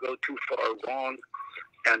think you'll go too far wrong.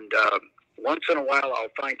 And once in a while, I'll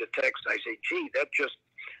find a text. I say, gee, that just,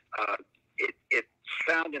 it's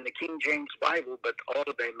found in the King James Bible, but all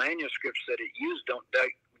of the manuscripts that it used don't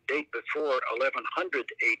date before 1100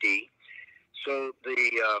 AD. So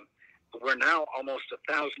we're now almost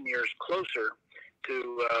 1,000 years closer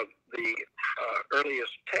to the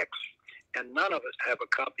earliest texts, and none of us have a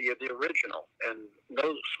copy of the original. And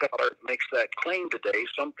no scholar makes that claim today.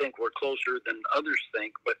 Some think we're closer than others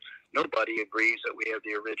think, but nobody agrees that we have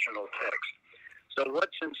the original text. So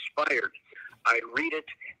what's inspired? I read it,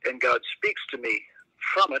 and God speaks to me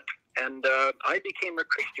from it. And I became a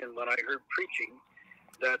Christian when I heard preaching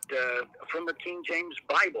that from the King James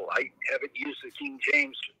Bible. I haven't used the King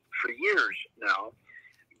James for years now,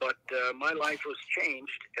 but my life was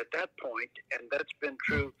changed at that point, and that's been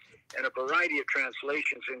true in a variety of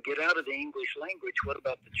translations. And get out of the English language, what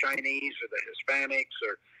about the Chinese or the Hispanics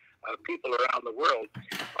or people around the world?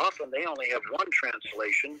 Often they only have one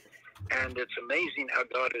translation, and it's amazing how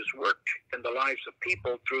God has worked in the lives of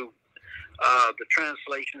people through the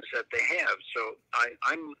translations that they have. So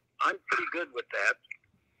I'm pretty good with that.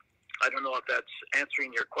 I don't know if that's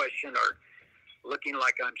answering your question or looking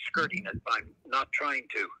like I'm skirting it. I'm not trying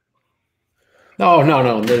to. No.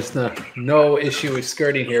 There's no issue with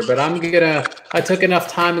skirting here, but I took enough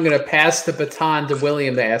time. I'm gonna pass the baton to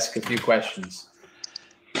William to ask a few questions.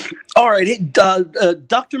 All right. Hey,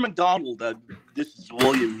 Dr. McDonald, this is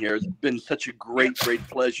William here. It's been such a great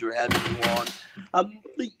pleasure having you on.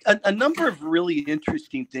 A number of really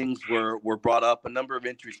interesting things were brought up. A number of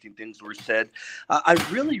interesting things were said. I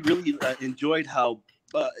really enjoyed how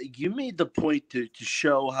you made the point to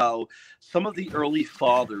show how some of the early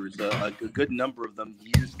fathers, a good number of them,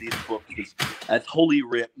 used these books as holy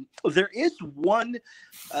writ. There is one,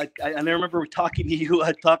 and I remember talking to you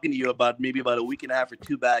about maybe about a week and a half or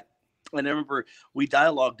two back. And I remember we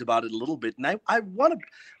dialogued about it a little bit, and I want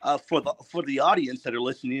to, for the audience that are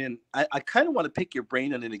listening in, I kind of want to pick your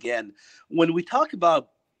brain on it again. When we talk about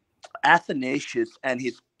Athanasius and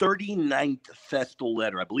his 39th festal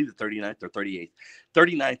letter, I believe the 39th or 38th,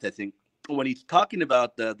 39th, I think, when he's talking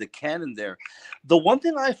about the canon there, the one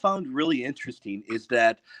thing I found really interesting is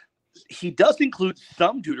that he does include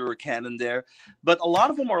some Deuterocanon there, but a lot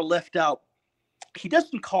of them are left out. He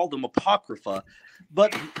doesn't call them apocrypha,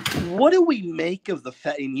 but what do we make of the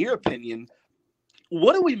fact, in your opinion,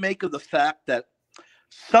 what do we make of the fact that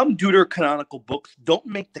some deuterocanonical books don't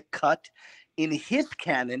make the cut in his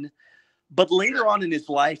canon, but later on in his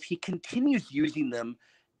life, he continues using them,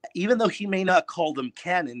 even though he may not call them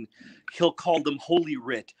canon, he'll call them holy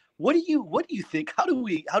writ. What do you think? How do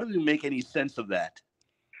we make any sense of that?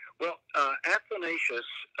 Well, Athanasius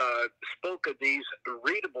spoke of these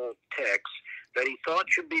readable texts that he thought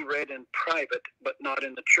should be read in private, but not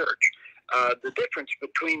in the church. The difference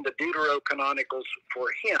between the Deuterocanonicals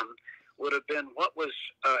for him would have been what was,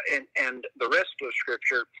 and the rest of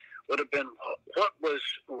Scripture would have been what was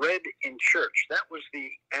read in church. That was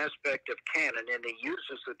the aspect of canon, and he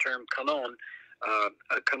uses the term canon,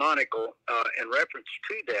 canonical, in reference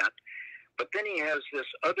to that. But then he has this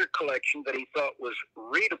other collection that he thought was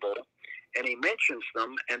readable, and he mentions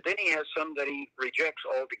them, and then he has some that he rejects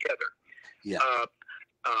altogether. Yeah.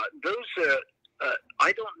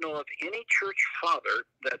 I don't know of any church father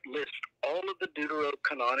that lists all of the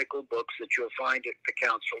deuterocanonical books that you'll find at the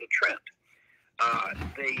Council of Trent.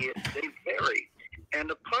 They vary, and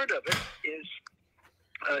a part of it is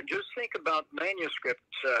just think about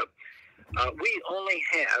manuscripts. We only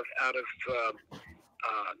have out of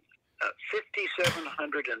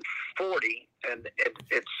 5,740, and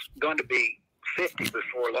it's going to be 50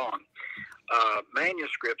 before long,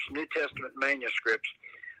 manuscripts, New Testament manuscripts.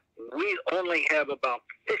 We only have about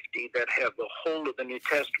 50 that have the whole of the New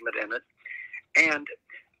Testament in it, and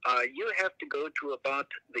you have to go to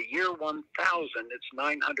about the year 1000, it's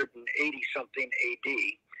 980-something AD,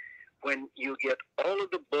 when you get all of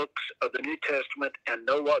the books of the New Testament and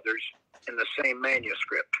no others in the same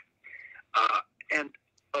manuscript. And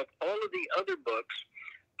of all of the other books,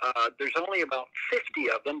 there's only about 50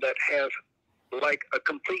 of them that have like a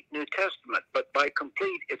complete New Testament, but by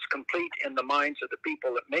complete, it's complete in the minds of the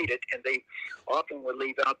people that made it, and they often would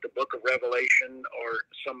leave out the book of Revelation or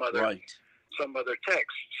some other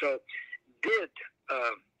text. So did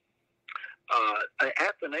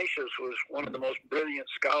Athanasius was one of the most brilliant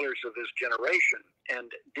scholars of his generation, and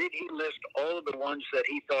did he list all of the ones that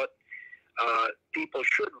he thought people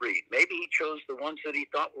should read? Maybe he chose the ones that he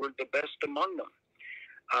thought were the best among them.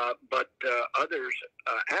 But others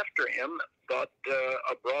after him thought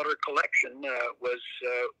a broader collection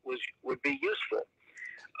would be useful.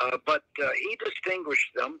 But he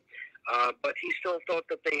distinguished them, but he still thought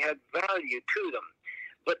that they had value to them.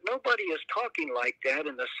 But nobody is talking like that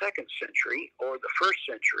in the 2nd century or the 1st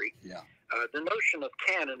century. Yeah. The notion of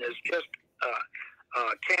canon is just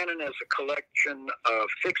canon as a collection, a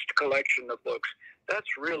fixed collection of books. That's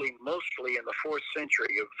really mostly in the 4th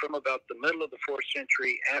century. From about the middle of the 4th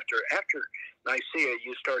century, after Nicaea,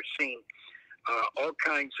 you start seeing all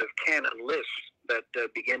kinds of canon lists that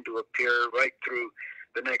begin to appear right through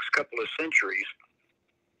the next couple of centuries.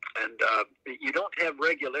 And you don't have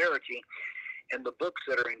regularity in the books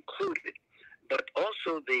that are included, but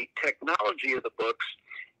also the technology of the books.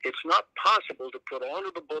 It's not possible to put all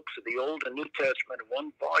of the books of the Old and New Testament in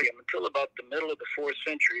one volume until about the middle of the 4th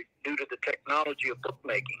century due to the technology of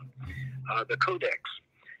bookmaking, the codex.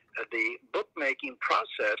 The bookmaking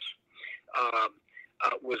process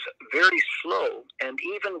was very slow, and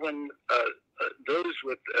even when those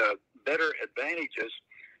with better advantages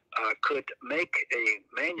could make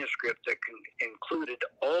a manuscript that included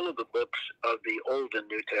all of the books of the Old and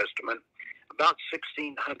New Testament, about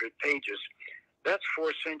 1,600 pages. That's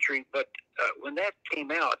 4th century, but when that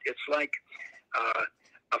came out, it's like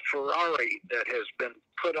a Ferrari that has been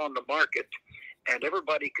put on the market, and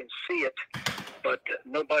everybody can see it, but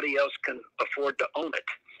nobody else can afford to own it.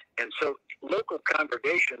 And so local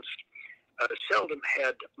congregations seldom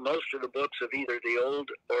had most of the books of either the Old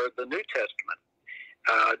or the New Testament.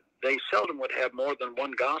 They seldom would have more than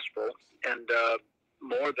one gospel and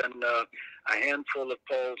more than a handful of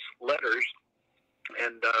Paul's letters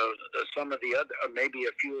and some of the other, maybe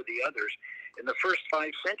a few of the others. In the first 5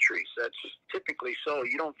 centuries, that's typically so.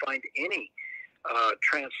 You don't find any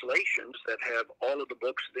translations that have all of the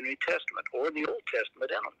books of the New Testament or the Old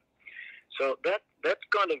Testament in them. So that's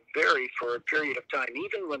going to vary for a period of time.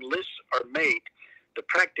 Even when lists are made, the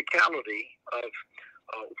practicality of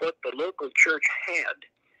what the local church had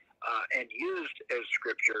and used as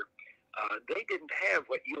scripture, they didn't have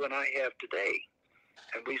what you and I have today.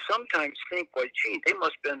 And we sometimes think, well, gee, they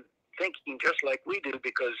must have been thinking just like we do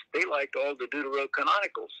because they liked all the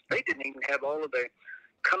Deuterocanonicals. They didn't even have all of the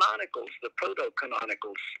canonicals, the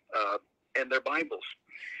proto-canonicals in their Bibles.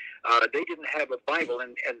 They didn't have a Bible.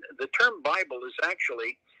 And the term Bible is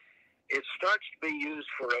actually, it starts to be used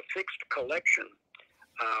for a fixed collection.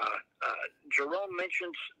 Jerome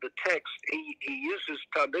mentions the text. He uses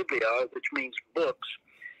ta biblia, which means books,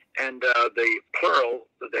 and the plural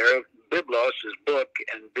there, biblos is book,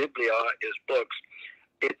 and biblia is books.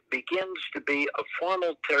 It begins to be a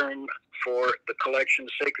formal term for the collection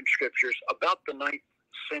of sacred scriptures about the 9th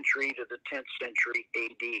century to the 10th century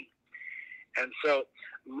AD. And so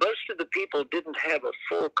most of the people didn't have a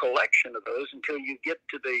full collection of those until you get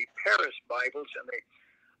to the Paris Bibles in the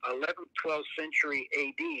 11th, 12th century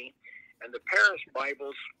AD. And the Paris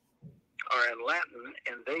Bibles are in Latin,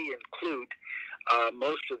 and they include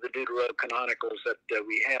most of the Deuterocanonicals that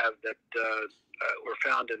we have that were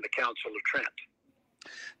found in the Council of Trent.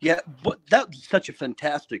 Yeah, but that was such a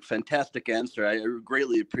fantastic answer. I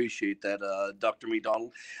greatly appreciate that, Dr.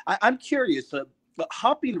 McDonald. I'm curious,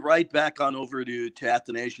 hopping right back on over to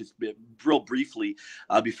Athanasius real briefly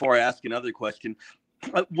before I ask another question.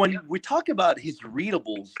 When we talk about his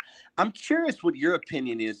readables, I'm curious what your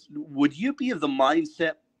opinion is. Would you be of the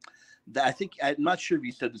mindset that, I'm not sure if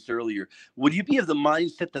you said this earlier, would you be of the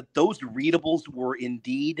mindset that those readables were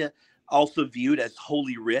indeed also viewed as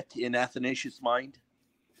holy writ in Athanasius' mind?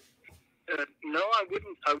 No, I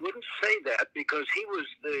wouldn't say that, because he was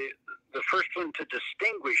the first one to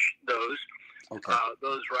distinguish those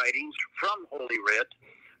writings from holy writ.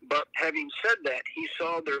 But having said that, he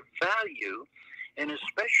saw their value, and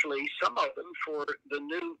especially some of them for the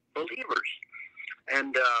new believers.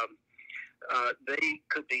 And they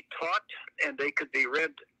could be taught and they could be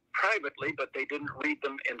read privately, but they didn't read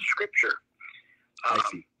them in Scripture. I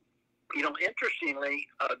see. You know, interestingly,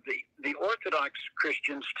 the Orthodox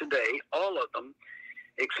Christians today, all of them,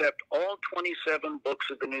 accept all 27 books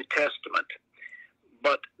of the New Testament,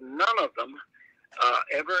 but none of them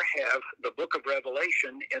ever have the book of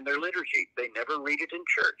Revelation in their liturgy. They never read it in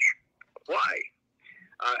church. Why?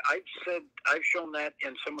 I've shown that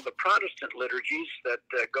in some of the Protestant liturgies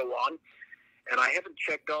that go on, and I haven't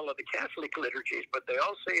checked all of the Catholic liturgies, but they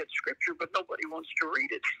all say it's scripture, but nobody wants to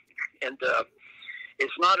read it. And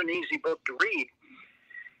it's not an easy book to read,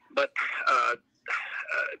 but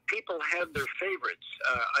people have their favorites.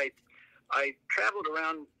 I traveled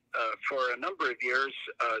around for a number of years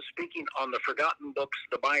speaking on the forgotten books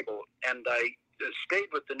of the Bible, and I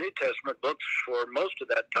stayed with the New Testament books for most of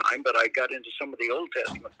that time, but I got into some of the Old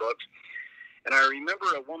Testament books. And I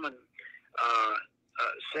remember a woman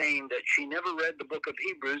saying that she never read the book of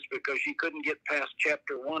Hebrews because she couldn't get past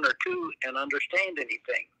chapter 1 or 2 and understand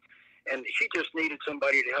anything. And she just needed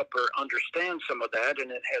somebody to help her understand some of that, and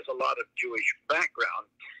it has a lot of Jewish background.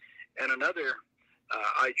 And another,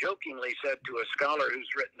 I jokingly said to a scholar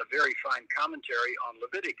who's written a very fine commentary on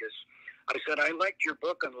Leviticus, I said, I liked your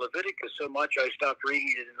book on Leviticus so much I stopped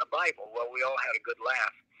reading it in the Bible. Well, we all had a good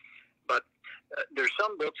laugh. But there's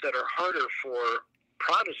some books that are harder for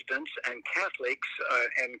Protestants and Catholics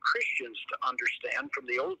and Christians to understand from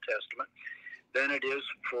the Old Testament than it is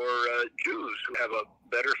for Jews who have a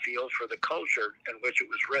better feel for the culture in which it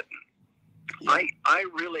was written. Yeah.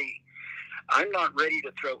 I'm not ready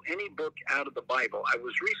to throw any book out of the Bible. I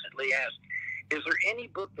was recently asked, is there any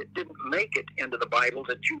book that didn't make it into the Bible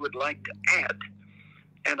that you would like to add?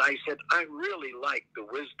 And I said, I really like the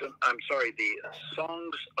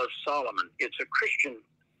Songs of Solomon. It's a Christian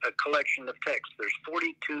collection of texts. There's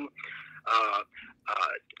 42, I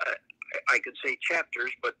could say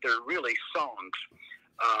chapters, but they're really songs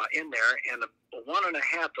in there, and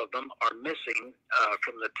 1.5 of them are missing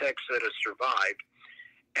from the text that has survived,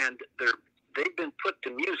 and they've been put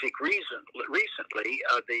to music recently.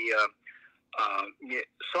 The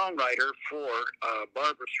songwriter for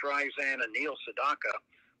Barbra Streisand and Neil Sedaka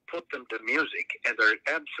put them to music, and they're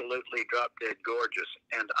absolutely drop-dead gorgeous.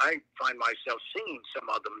 And I find myself singing some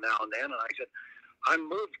of them now and then, and I said, I'm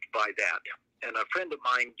moved by that. And a friend of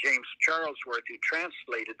mine, James Charlesworth, who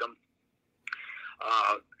translated them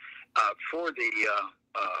for the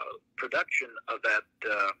production of that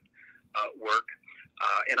work,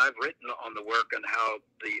 and I've written on the work on how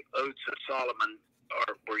the Odes of Solomon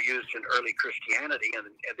were used in early Christianity, and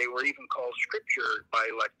they were even called scripture by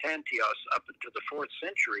Lactantius up into the 4th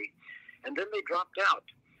century, and then they dropped out.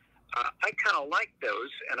 I kind of like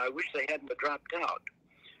those, and I wish they hadn't dropped out.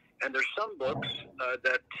 And there's some books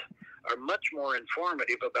that are much more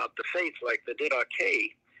informative about the faith, like the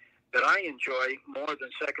Didache, that I enjoy more than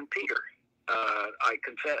 2 Peter, I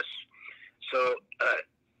confess. So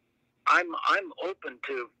I'm open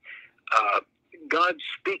to God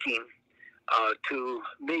speaking to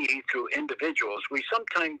me through individuals. We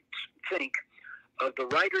sometimes think of the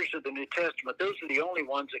writers of the New Testament, those are the only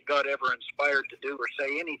ones that God ever inspired to do or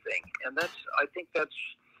say anything. And I think that's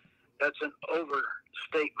an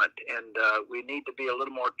overstatement, and we need to be a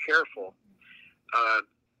little more careful.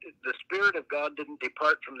 The Spirit of God didn't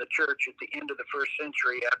depart from the church at the end of the 1st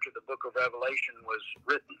century after the book of Revelation was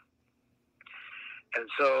written. And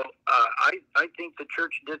so I think the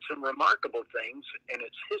church did some remarkable things in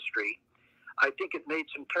its history. I think it made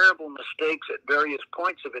some terrible mistakes at various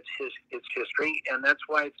points of its history, and that's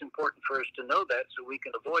why it's important for us to know that so we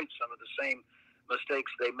can avoid some of the same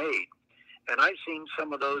mistakes they made. And I've seen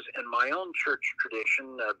some of those in my own church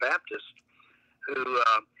tradition, Baptist, who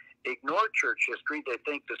ignore church history. They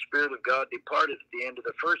think the Spirit of God departed at the end of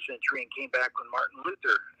the 1st century and came back when Martin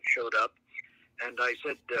Luther showed up. And I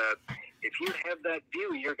said, if you have that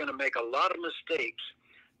view, you're going to make a lot of mistakes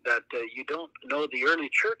that you don't know the early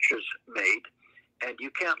churches made, and you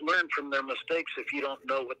can't learn from their mistakes if you don't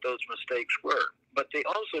know what those mistakes were. But they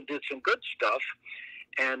also did some good stuff,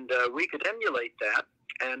 and we could emulate that,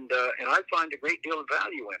 and I find a great deal of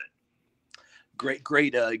value in it.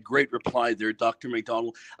 Great reply there, Dr.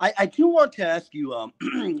 McDonald. I do want to ask you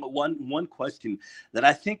one question that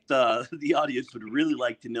I think the audience would really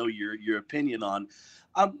like to know your opinion on.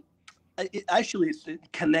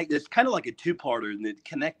 It's kind of like a two-parter, and it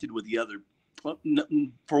connected with the other.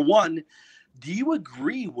 For one, do you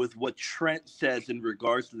agree with what Trent says in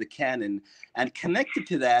regards to the canon? And connected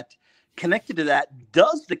to that,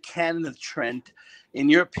 does the canon of Trent, in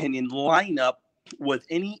your opinion, line up with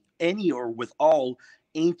any or with all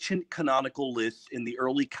ancient canonical lists in the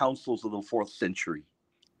early councils of the 4th century?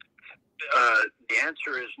 The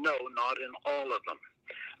answer is no, not in all of them.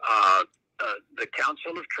 The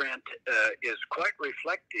Council of Trent is quite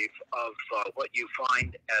reflective of what you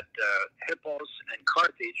find at Hippos and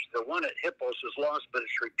Carthage. The one at Hippos is lost, but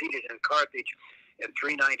it's repeated in Carthage in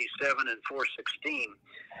 397 and 416.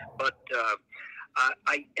 But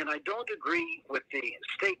I don't agree with the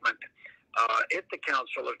statement at the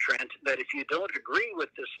Council of Trent that if you don't agree with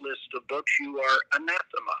this list of books, you are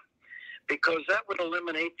anathema, because that would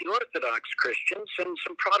eliminate the Orthodox Christians and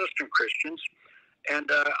some Protestant Christians.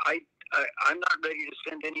 And I'm not ready to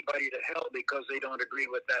send anybody to hell because they don't agree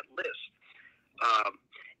with that list.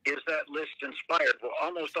 Is that list inspired? Well,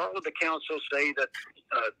 almost all of the councils say that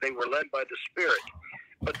they were led by the Spirit,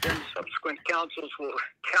 but then subsequent councils will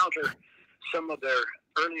counter some of their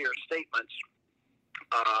earlier statements.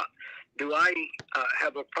 Do I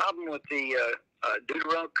have a problem with the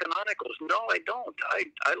Deuterocanonicals? No, I don't. I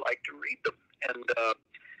like to read them, and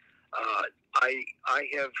I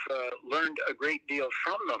have learned a great deal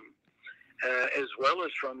from them, as well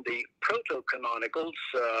as from the Proto-Canonicals,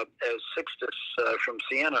 as Sixtus from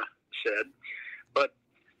Siena said. But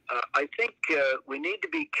I think we need to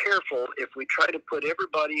be careful if we try to put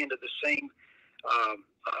everybody into the same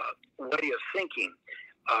way of thinking.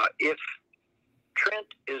 If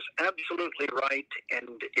Trent is absolutely right,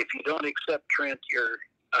 and if you don't accept Trent, you're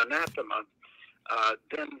anathema,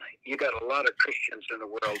 then you got a lot of Christians in the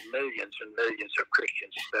world, millions and millions of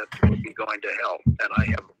Christians that would be going to hell, and I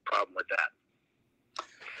have a problem with that.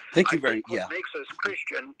 Thank you very much. What makes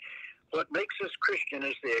us Christian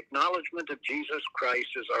is the acknowledgement of Jesus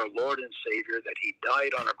Christ as our Lord and Savior, that he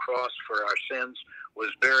died on a cross for our sins,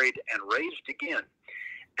 was buried, and raised again.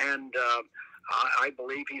 And I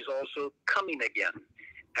believe he's also coming again.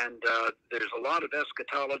 And there's a lot of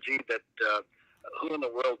eschatology that who in the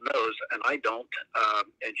world knows, and I don't.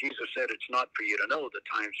 And Jesus said it's not for you to know the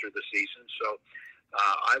times or the seasons. So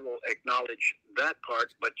I will acknowledge that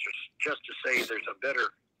part, but just to say there's a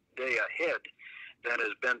better day ahead than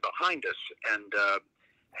has been behind us. And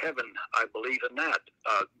heaven, I believe in that.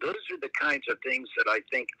 Those are the kinds of things that I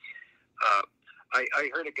think. I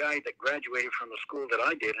heard a guy that graduated from the school that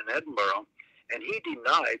I did in Edinburgh, and he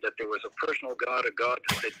denied that there was a personal God, a God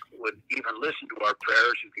that would even listen to our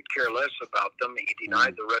prayers, who could care less about them. He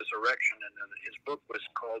denied the resurrection, and his book was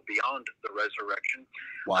called Beyond the Resurrection.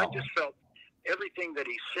 Wow. I just felt everything that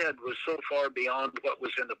he said was so far beyond what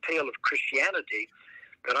was in the pale of Christianity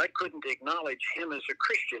that I couldn't acknowledge him as a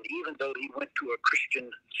Christian, even though he went to a Christian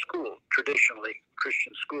school, traditionally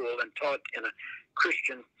Christian school, and taught in a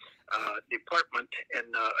Christian department in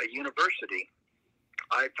a university.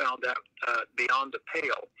 I found that beyond the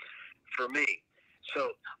pale for me.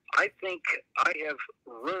 So I think I have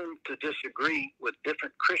room to disagree with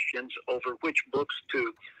different Christians over which books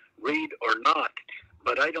to read or not,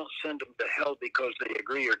 but I don't send them to hell because they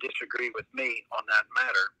agree or disagree with me on that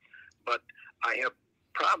matter. But I have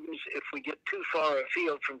problems if we get too far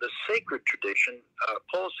afield from the sacred tradition.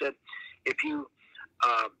 Paul said, if you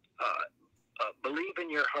believe in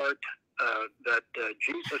your heart that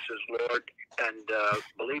Jesus is Lord, and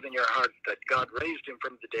believe in your heart that God raised him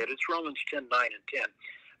from the dead. It's Romans 10:9 and 10.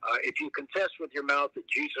 If you confess with your mouth that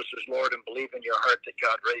Jesus is Lord and believe in your heart that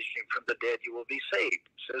God raised him from the dead, you will be saved,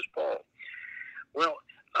 says Paul. Well,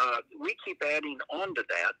 we keep adding on to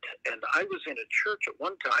that, and I was in a church at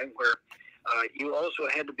one time where you also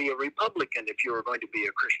had to be a Republican if you were going to be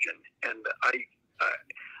a Christian, and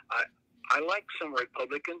I like some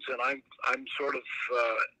Republicans, and I'm sort of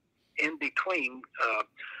in between.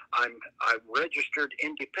 I'm registered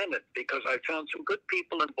independent because I found some good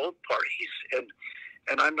people in both parties,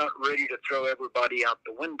 and I'm not ready to throw everybody out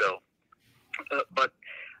the window. But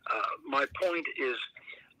my point is,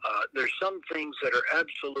 there's some things that are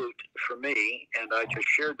absolute for me, and I just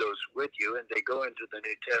shared those with you, and they go into the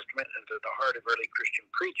New Testament, into the heart of early Christian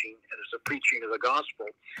preaching, and it's the preaching of the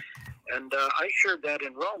gospel. And I shared that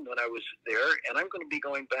in Rome when I was there, and I'm going to be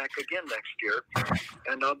going back again next year,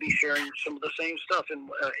 and I'll be sharing some of the same stuff. And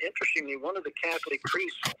interestingly, one of the Catholic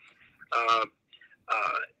priests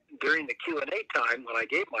during the Q&A time when I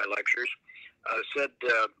gave my lectures said,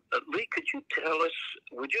 Lee, could you tell us,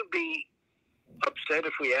 would you be upset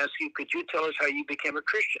if we asked you, could you tell us how you became a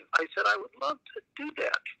Christian? I said, I would love to do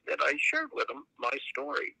that. That I shared with them my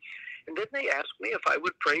story. And then they asked me if I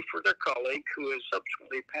would pray for their colleague who has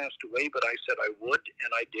subsequently passed away, but I said I would,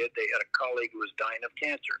 and I did. They had a colleague who was dying of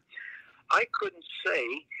cancer. I couldn't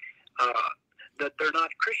say that they're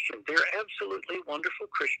not Christian. They're absolutely wonderful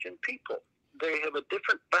Christian people. They have a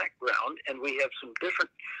different background, and we have some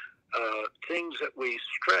different things that we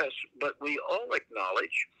stress, but we all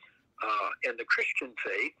acknowledge in the Christian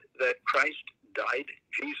faith that Christ died.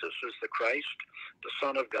 Jesus is the Christ, the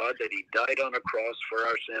Son of God, that he died on a cross for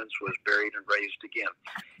our sins, was buried, and raised again.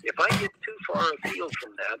 If I get too far afield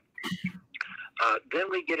from that, then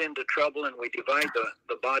we get into trouble and we divide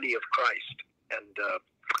the body of Christ. And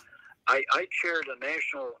I chaired a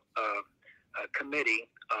national committee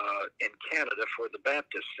in Canada for the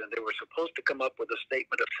Baptists, and they were supposed to come up with a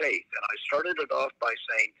statement of faith. And I started it off by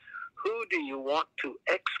saying, who do you want to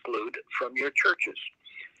exclude from your churches?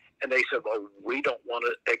 And they said, well, we don't want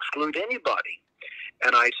to exclude anybody.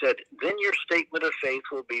 And I said, then your statement of faith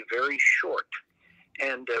will be very short.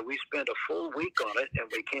 And we spent a full week on it, and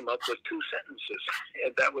we came up with 2 sentences.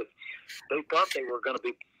 And that was, they thought they were going to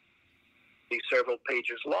be several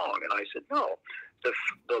pages long. And I said, no,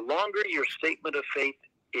 the longer your statement of faith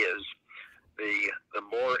is, the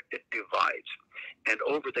more it divides. And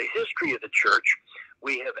over the history of the church,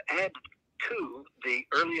 we have added to the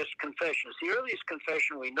earliest confessions. The earliest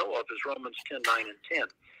confession we know of is Romans 10:9 and 10.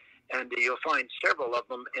 And you'll find several of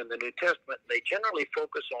them in the New Testament. They generally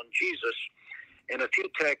focus on Jesus, and a few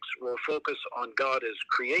texts will focus on God as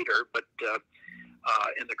creator, but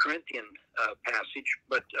in the Corinthian passage,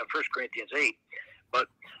 but 1 Corinthians 8. But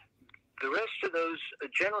the rest of those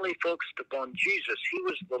generally focused upon Jesus. He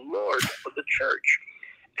was the Lord of the church.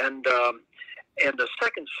 And in the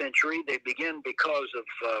 2nd century, they began because of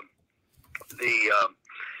the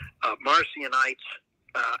Marcionites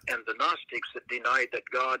and the Gnostics that denied that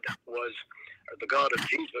God was, or the God of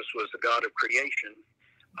Jesus was the God of creation.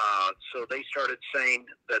 So they started saying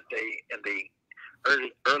that they, in the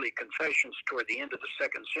early confessions toward the end of the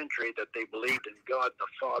 2nd century, that they believed in God the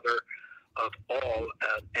Father of all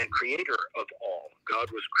and creator of all. God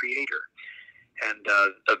was creator. And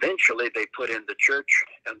eventually they put in the church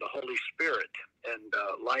and the Holy Spirit and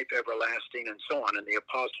life everlasting and so on in the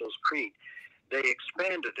Apostles' Creed. They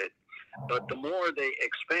expanded it. But the more they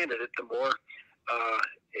expanded it, the more,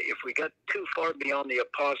 if we got too far beyond the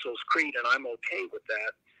Apostles' Creed, and I'm okay with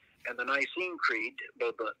that, and the Nicene Creed,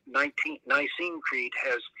 well, the Nicene Creed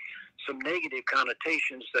has some negative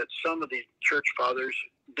connotations that some of the church fathers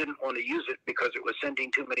didn't want to use it because it was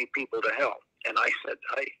sending too many people to hell. And I said,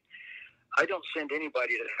 I don't send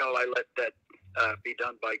anybody to hell. I let that be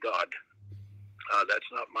done by God.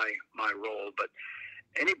 That's not my role. But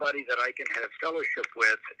anybody that I can have fellowship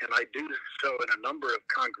with, and I do so in a number of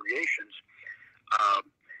congregations.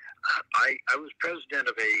 I was president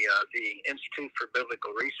of the Institute for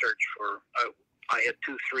Biblical Research for, I had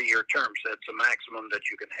 2 3-year terms. That's a maximum that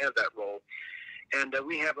you can have that role. And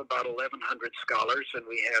we have about 1,100 scholars, and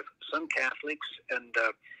we have some Catholics and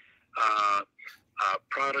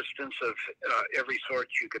Protestants of every sort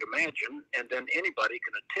you could imagine. And then anybody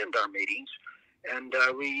can attend our meetings. And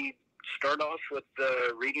we start off with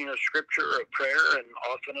reading a scripture, a prayer, and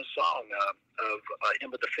often a song of a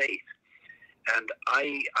hymn of the faith. And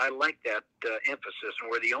I like that emphasis.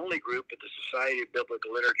 And we're the only group at the Society of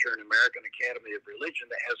Biblical Literature and American Academy of Religion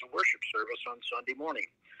that has a worship service on Sunday morning.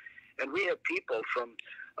 And we have people from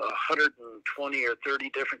 120 or 30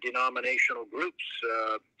 different denominational groups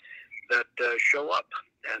that show up.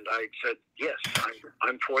 And I said, yes,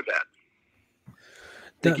 I'm for that.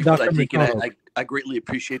 Thank you for that, Deacon. I greatly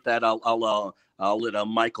appreciate that. I'll let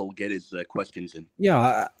Michael get his questions in.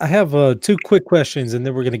 Yeah, I have 2 quick questions, and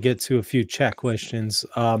then we're going to get to a few chat questions.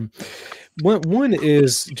 One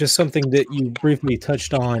is just something that you briefly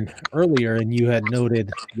touched on earlier, and you had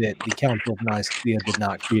noted that the Council of Nicaea did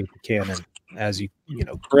not create the canon, as you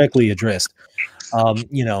correctly addressed.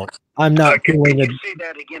 I'm not Can feeling you it. say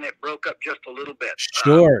that again? It broke up just a little bit.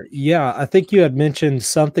 Sure. Yeah, I think you had mentioned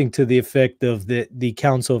something to the effect of that the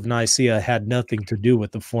Council of Nicaea had nothing to do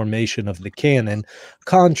with the formation of the canon,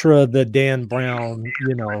 contra the Dan Brown,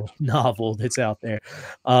 novel that's out there.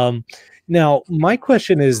 Now, my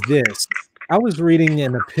question is this. I was reading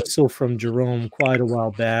an epistle from Jerome quite a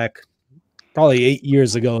while back, probably 8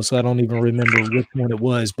 years ago, so I don't even remember which one it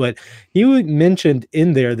was, but he mentioned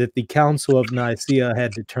in there that the Council of Nicaea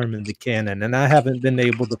had determined the canon, and I haven't been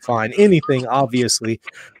able to find anything, obviously,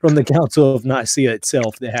 from the Council of Nicaea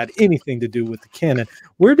itself that had anything to do with the canon.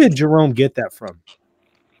 Where did Jerome get that from?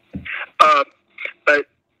 But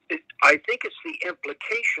I think it's the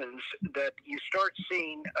implications that you start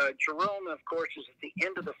seeing. Jerome, of course, is at the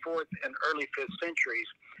end of the 4th and early 5th centuries.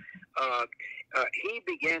 He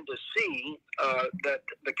began to see that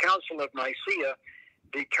the Council of Nicaea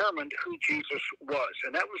determined who Jesus was.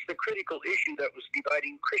 And that was the critical issue that was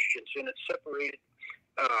dividing Christians, and it separated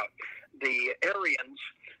the Arians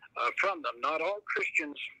from them. Not all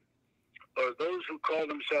Christians, or those who call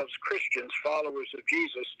themselves Christians, followers of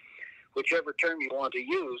Jesus, whichever term you want to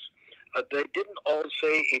use, they didn't all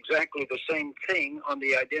say exactly the same thing on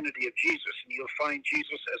the identity of Jesus. And you'll find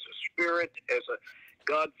Jesus as a spirit, as a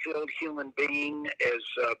God-filled human being, as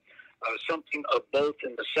something of both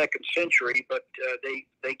in the 2nd century, but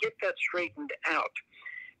they get that straightened out.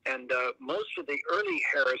 And most of the early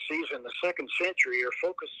heresies in the 2nd century are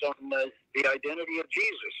focused on the identity of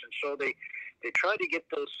Jesus. And so They tried to get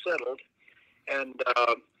those settled, and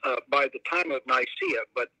by the time of Nicaea,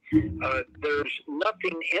 but there's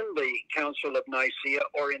nothing in the Council of Nicaea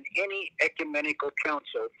or in any ecumenical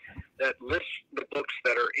council that lists the books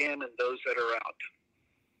that are in and those that are out.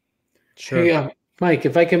 Sure. Hey, Mike,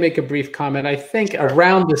 if I can make a brief comment, I think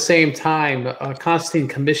around the same time, Constantine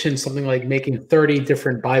commissioned something like making 30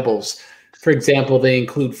 different Bibles. For example, they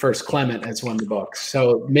include First Clement as one of the books.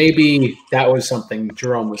 So maybe that was something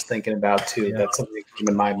Jerome was thinking about too. Yeah. That's something that came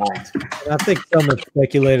in my mind. And I think some have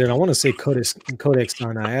speculated. I want to say Codex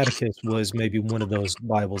Sinaiticus was maybe one of those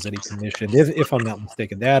Bibles that he commissioned, if I'm not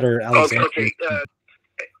mistaken. That or Alexander. Okay.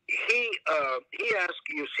 He asked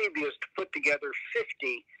Eusebius to put together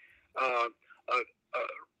 50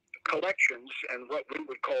 collections and what we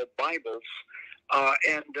would call Bibles.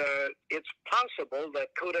 And it's possible that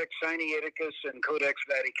Codex Sinaiticus and Codex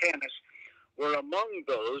Vaticanus were among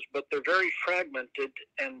those, but they're very fragmented,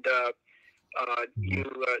 and you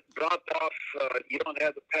drop off, you don't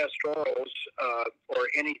have the pastorals or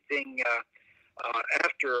anything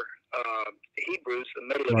after Hebrews, the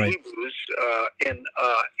middle of Right. Hebrews,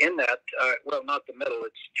 in that, well, not the middle,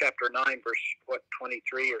 it's chapter 9, verse,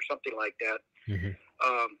 23 or something like that,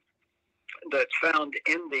 that's found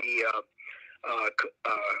in the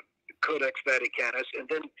Codex Vaticanus, and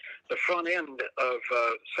then the front end of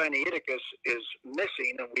Sinaiticus is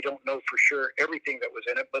missing, and we don't know for sure everything that was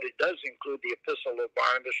in it, but it does include the Epistle of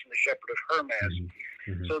Barnabas and the Shepherd of Hermas.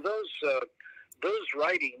 So those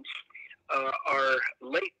writings are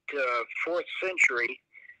late 4th century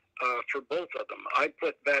for both of them. I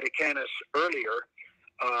put Vaticanus earlier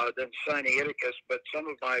than Sinaiticus, but some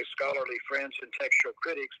of my scholarly friends and textual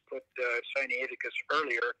critics put Sinaiticus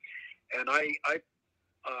earlier, and I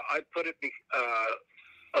put it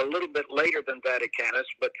a little bit later than Vaticanus,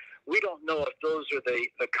 but we don't know if those are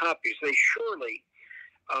the copies. They surely,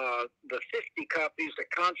 the 50 copies that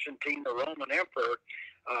Constantine, the Roman emperor,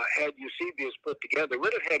 had Eusebius put together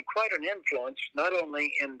would have had quite an influence, not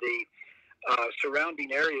only in the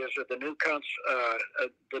surrounding areas of the new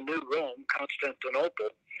Rome, Constantinople,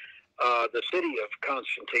 the city of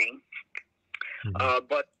Constantine,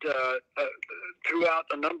 but throughout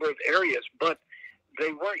a number of areas. But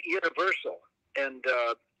they weren't universal. And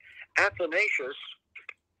Athanasius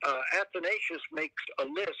makes a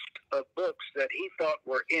list of books that he thought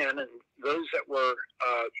were in, and those that were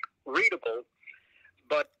readable,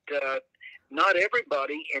 but not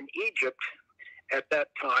everybody in Egypt at that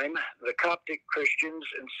time, the Coptic Christians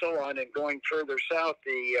and so on, and going further south,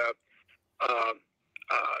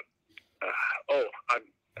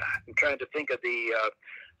 I'm trying to think of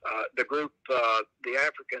the group, the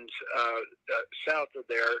Africans south of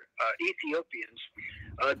there, Ethiopians.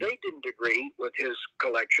 They didn't agree with his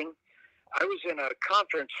collection. I was in a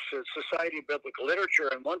conference, Society of Biblical Literature,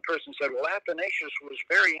 and one person said, well, Athanasius was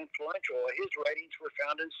very influential. His writings were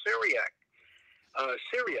found in Syria.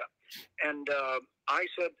 And I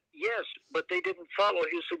said, yes, but they didn't follow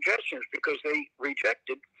his suggestions because they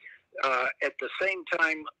rejected, at the same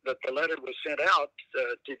time that the letter was sent out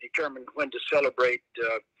to determine when to celebrate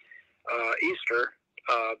Easter,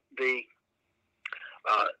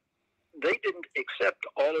 they didn't accept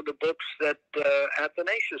all of the books that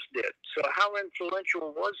Athanasius did. So how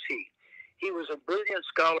influential was he? He was a brilliant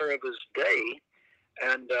scholar of his day,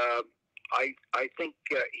 and I think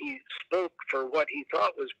he spoke for what he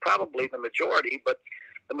thought was probably the majority, but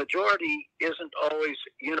the majority isn't always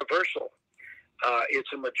universal.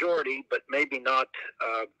 It's a majority, but maybe not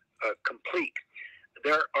complete.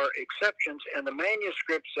 There are exceptions, and the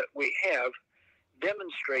manuscripts that we have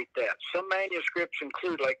demonstrate that. Some manuscripts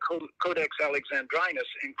include, like Codex Alexandrinus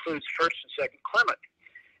includes 1st and 2nd Clement,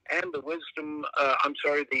 and the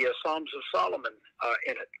the Psalms of Solomon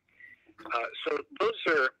in it. So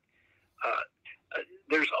those are,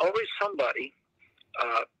 there's always somebody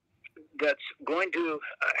that's going to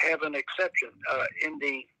have an exception. In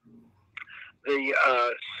the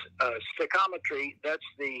stichometry, that's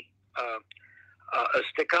the a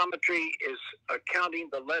stichometry is counting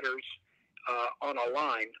the letters on a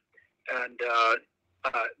line, and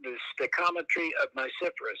the stichometry of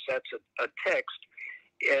Nicephorus, that's a text,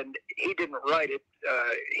 and he didn't write it.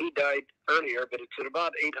 He died earlier, but it's at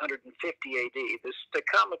about 850 AD. The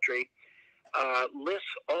stichometry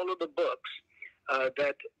lists all of the books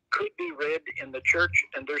that could be read in the church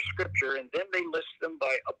and their scripture, and then they list them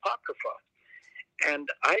by apocrypha. And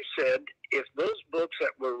I said, if those books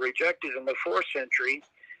that were rejected in the 4th century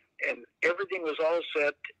and everything was all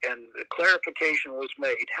set and the clarification was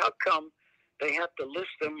made, how come they have to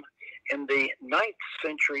list them in the 9th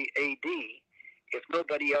century AD if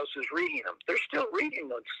nobody else is reading them? They're still reading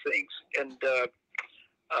those things. And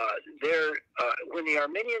when the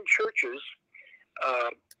Arminian churches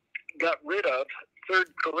got rid of 3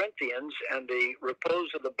 Corinthians and the repose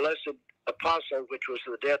of the blessed apostle, which was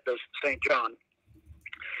the death of St. John,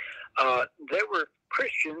 there were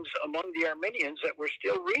Christians among the Arminians that were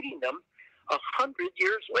still reading them 100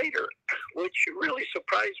 years later, which really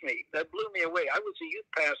surprised me. That blew me away. I was a youth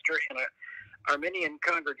pastor in an Arminian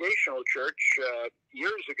congregational church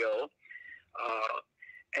years ago,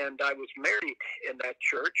 and I was married in that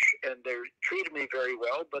church, and they treated me very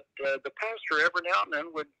well, but the pastor every now and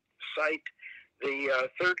then would cite the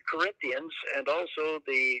 3 Corinthians and also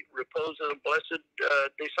the repose of the blessed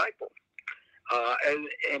disciple.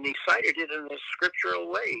 And he cited it in a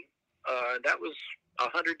scriptural way. That was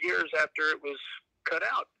 100 years after it was cut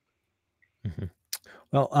out. Mm-hmm.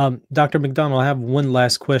 Well, Dr. McDonald, I have one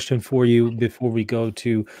last question for you before we go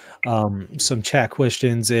to some chat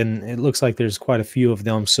questions, and it looks like there's quite a few of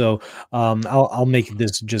them. So I'll make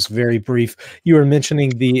this just very brief. You were mentioning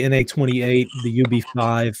the NA28, the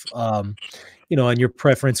UB5, and your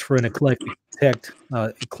preference for an eclectic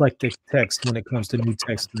text when it comes to New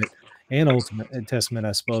Testament and Old Testament,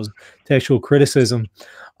 I suppose, textual criticism.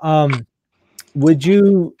 Would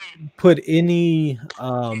you put any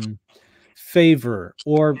favor,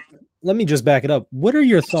 or let me just back it up. What are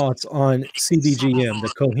your thoughts on CBGM, the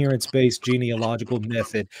coherence-based genealogical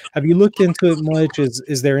method? Have you looked into it much?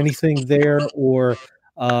 Is there anything there, or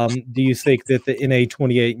do you think that the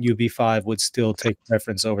NA28 and UB5 would still take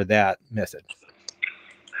preference over that method?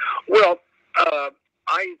 Well,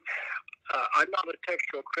 I'm not a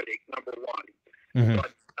textual critic, number one, Mm-hmm.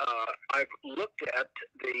 but I've looked at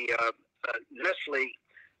the Nestle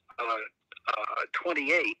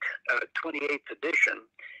 28th edition,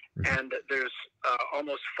 and there's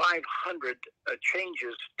almost 500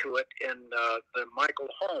 changes to it in the Michael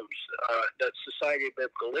Holmes that Society of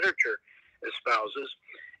Biblical Literature espouses,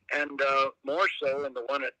 and more so in the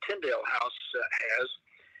one at Tyndale House has.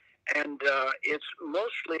 And it's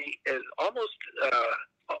mostly almost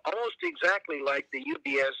exactly like the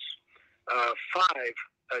UBS 5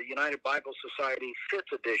 United Bible Society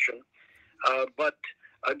 5th edition, but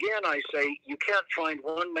again, I say you can't find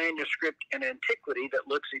one manuscript in antiquity that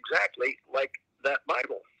looks exactly like that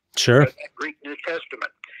Bible. Sure. That Greek New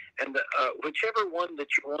Testament. And whichever one that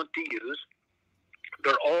you want to use,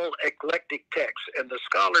 they're all eclectic texts. And the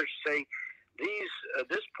scholars say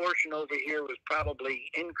this portion over here was probably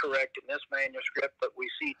incorrect in this manuscript, but we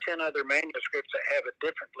see 10 other manuscripts that have it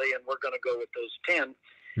differently, and we're going to go with those 10.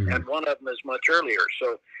 Mm-hmm. And one of them is much earlier.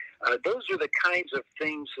 So those are the kinds of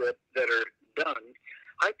things that are done.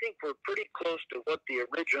 I think we're pretty close to what the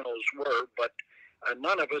originals were, but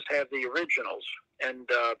none of us have the originals. And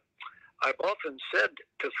I've often said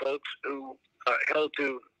to folks who held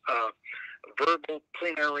to verbal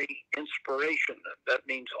plenary inspiration, that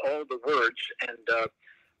means all the words, and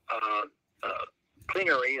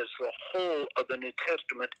plenary is the whole of the New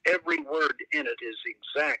Testament. Every word in it is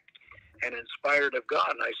exact and inspired of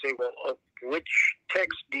God. And I say, well, which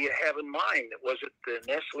text do you have in mind? Was it the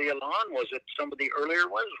Nestle Elan? Was it some of the earlier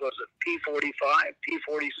ones? Was it P45,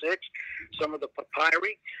 P46, some of the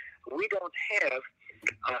papyri? We don't have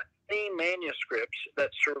any manuscripts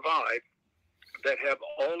that survive that have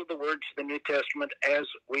all of the words of the New Testament as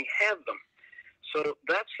we have them. So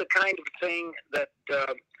that's the kind of thing that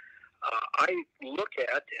I look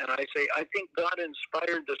at, and I say, I think God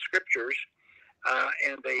inspired the scriptures,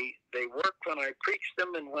 and they work when I preach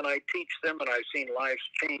them and when I teach them, and I've seen lives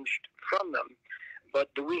changed from them. But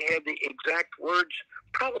do we have the exact words?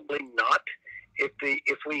 Probably not. If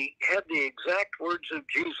we had the exact words of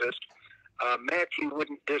Jesus, Matthew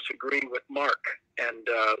wouldn't disagree with Mark and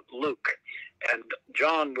Luke, and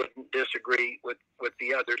John wouldn't disagree with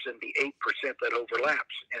the others in the 8% that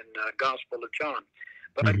overlaps in Gospel of John.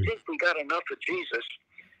 But I think we got enough of Jesus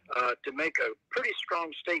to make a pretty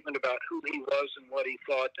strong statement about who he was and what he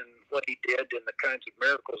thought and what he did and the kinds of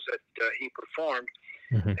miracles that he performed.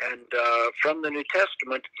 And from the New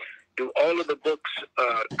Testament, do all of the books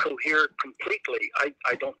cohere completely?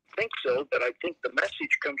 I don't think so, but I think the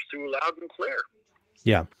message comes through loud and clear.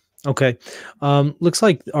 Yeah. Okay. Looks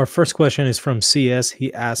like our first question is from CS.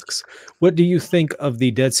 He asks, what do you think of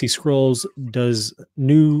the Dead Sea Scrolls? Does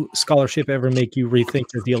new scholarship ever make you rethink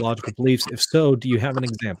your theological beliefs? If so, do you have an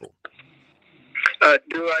example?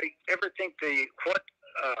 Do I ever think what?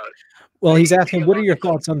 Well, he's asking, what are your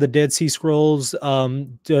thoughts on the Dead Sea Scrolls?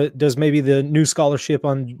 Does maybe the new scholarship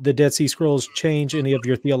on the Dead Sea Scrolls change any of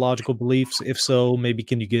your theological beliefs? If so, maybe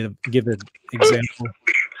can you give an example?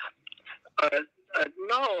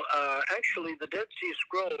 No, actually, the Dead Sea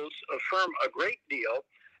Scrolls affirm a great deal,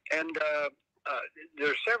 and there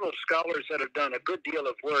are several scholars that have done a good deal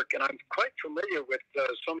of work, and I'm quite familiar with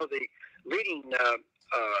some of the leading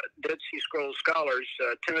Dead Sea Scrolls scholars,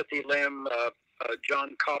 Timothy Lim,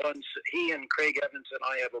 John Collins. He and Craig Evans and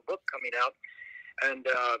I have a book coming out, and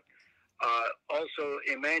also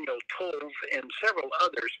Emmanuel Tove and several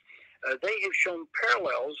others. They have shown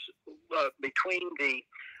parallels between the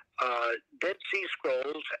Dead Sea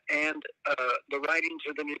Scrolls and the writings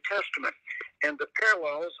of the New Testament. And the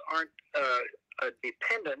parallels aren't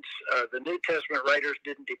dependence. The New Testament writers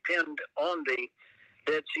didn't depend on the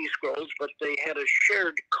Dead Sea Scrolls, but they had a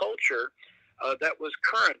shared culture that was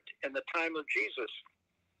current in the time of Jesus.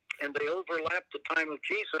 And they overlap the time of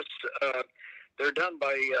Jesus. They're done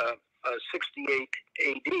by 68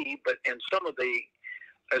 AD, and some of the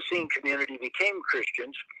Essene community became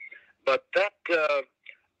Christians. But that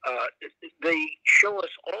they show us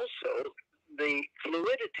also the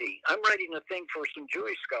fluidity. I'm writing a thing for some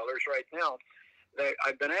Jewish scholars right now.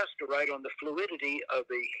 I've been asked to write on the fluidity of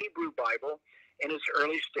the Hebrew Bible in its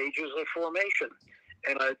early stages of formation.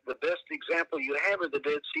 And the best example you have are the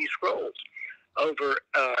Dead Sea Scrolls. And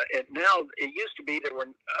now it used to be there were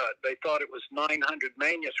they thought it was 900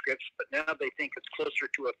 manuscripts, but now they think it's closer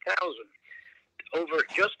to 1,000.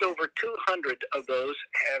 Just over 200 of those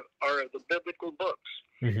are the biblical books,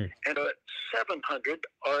 and 700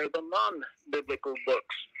 are the non-biblical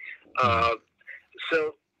books.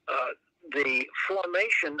 So the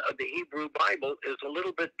formation of the Hebrew Bible is a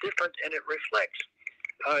little bit different, and it reflects.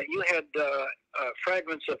 You had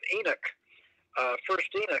fragments of Enoch, first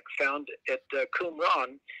Enoch, found at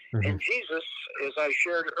Qumran, and Jesus, as I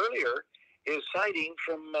shared earlier, is citing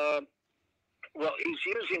from. Well, he's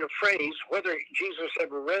using a phrase. Whether Jesus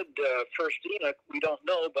ever read First Enoch, we don't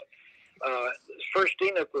know, but First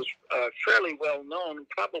Enoch was fairly well known,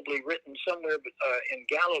 probably written somewhere in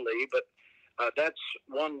Galilee, but that's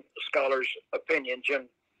one scholar's opinion, Jim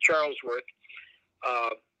Charlesworth.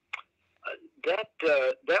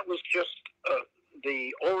 That was just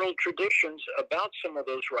the oral traditions about some of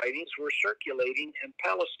those writings were circulating in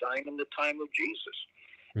Palestine in the time of Jesus.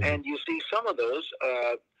 And you see some of those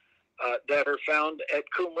that are found at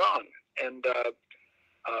Qumran, and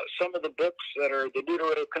some of the books that are the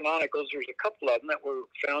Deuterocanonicals, there's a couple of them that were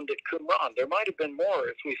found at Qumran. There might have been more.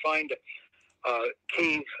 If we find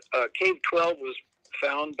Cave 12 was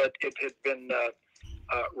found, but it had been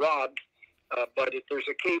robbed. But if there's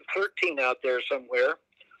a Cave 13 out there somewhere,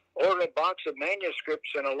 or a box of manuscripts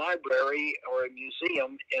in a library or a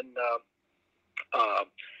museum in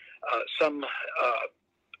some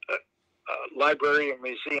library or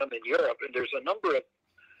museum in Europe, and there's a number of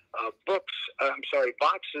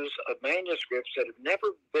boxes of manuscripts that have never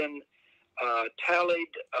been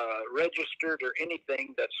tallied, registered, or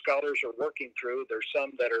anything that scholars are working through. There's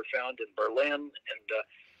some that are found in Berlin, and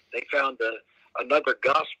they found another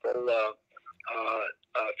gospel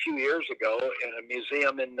a few years ago in a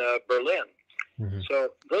museum in Berlin. So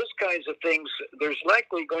those kinds of things, there's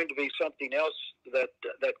likely going to be something else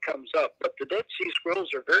that comes up. But the Dead Sea Scrolls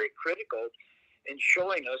are very critical in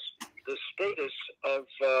showing us the status of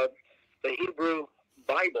the Hebrew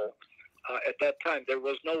Bible at that time. There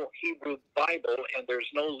was no Hebrew Bible, and there's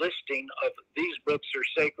no listing of these books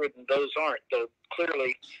are sacred and those aren't. Though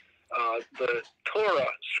clearly the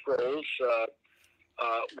Torah scrolls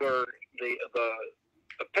were the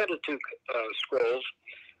Pentateuch scrolls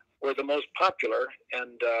were the most popular,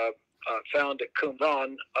 and found at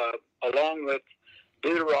Qumran, along with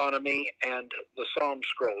Deuteronomy and the Psalm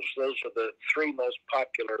scrolls. Those are the three most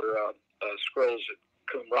popular scrolls at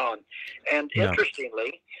Qumran. And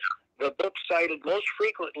interestingly, the books cited most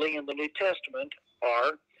frequently in the New Testament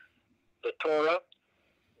are the Torah,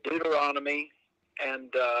 Deuteronomy,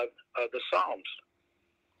 and the Psalms.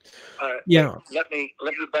 Let me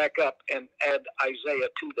back up and add Isaiah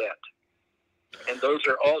to that. And those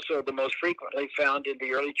are also the most frequently found in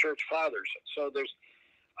the early church fathers. So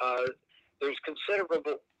there's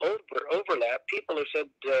considerable overlap. People have said,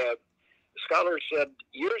 scholars said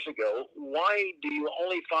years ago, why do you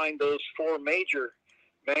only find those four major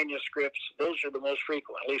manuscripts? Those are the most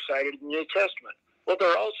frequently cited in the New Testament. Well,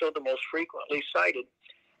 they're also the most frequently cited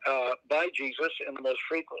by Jesus and the most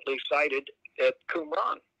frequently cited at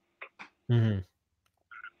Qumran.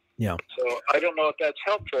 Yeah. So I don't know if that's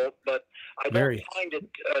helpful, but I don't find it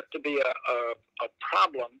to be a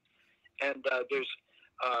problem. And there's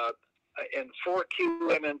in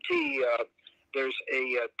 4QMMT, there's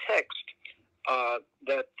a text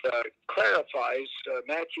that clarifies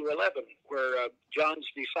Matthew 11, where John's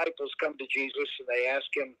disciples come to Jesus and they ask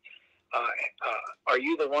him, are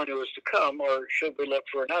you the one who is to come, or should we look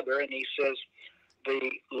for another? And he says,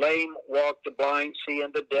 the lame walk, the blind see,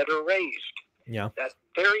 and the dead are raised. Yeah. That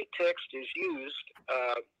very text is used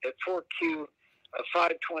at 4Q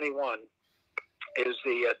 521 is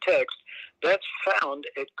the text. That's found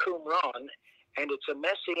at Qumran, and it's a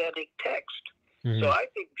messianic text. Mm-hmm. So I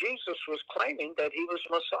think Jesus was claiming that he was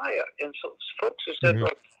Messiah. And so folks have said,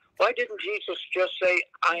 well, why didn't Jesus just say,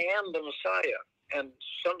 I am the Messiah? And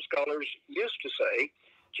some scholars used to say,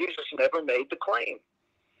 Jesus never made the claim.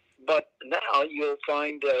 But now you'll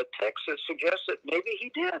find texts that suggest that maybe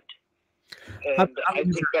he did. And I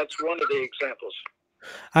think that's one of the examples.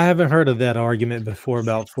 I haven't heard of that argument before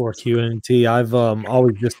about 4QMT. I've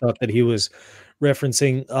always just thought that he was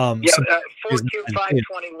referencing 4Q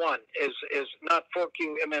 521 is not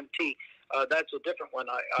 4QMMT. That's a different one.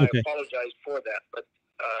 I apologize for that, but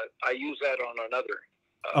I use that on another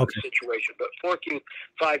situation. But 4Q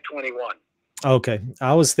 521. Okay,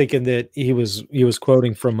 I was thinking that he was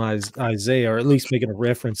quoting from Isaiah, or at least making a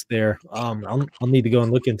reference there. I'll need to go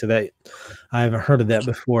and look into that. I haven't heard of that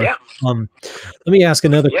before. Yeah. Let me ask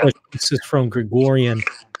another question. This is from Gregorian.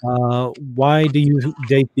 Why do you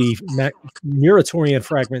date the Muratorian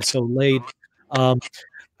fragment so late?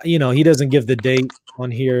 You know, he doesn't give the date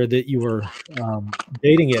on here that you were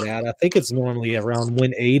dating it at. I think it's normally around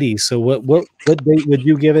 180. So what date would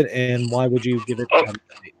you give it, and why would you give it that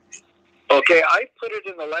date? Okay, I put it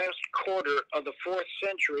in the last quarter of the 4th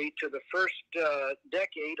century to the first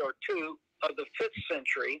decade or two of the 5th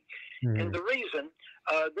century. And the reason,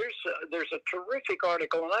 there's a terrific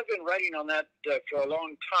article, and I've been writing on that for a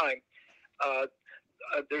long time.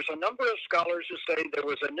 There's a number of scholars who say there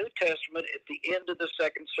was a New Testament at the end of the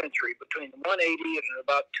 2nd century, between 180 and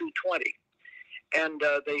about 220. And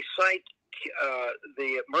they cite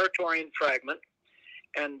the Muratorian fragment,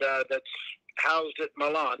 and that's housed at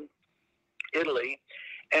Milan, Italy.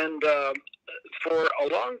 And for a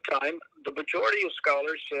long time, the majority of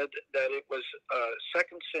scholars said that it was a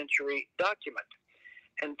 2nd century document.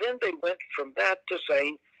 And then they went from that to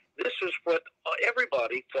saying, this is what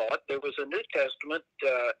everybody thought. There was a New Testament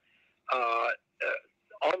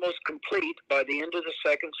almost complete by the end of the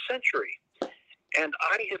 2nd century. And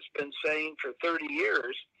I have been saying for 30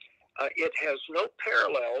 years, it has no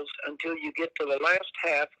parallels until you get to the last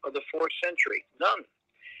half of the 4th century. None.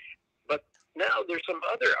 But now there's some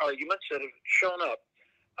other arguments that have shown up.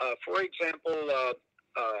 For example,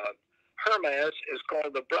 Hermas is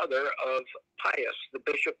called the brother of Pius, the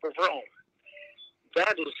Bishop of Rome.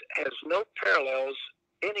 That has no parallels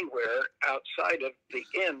anywhere outside of the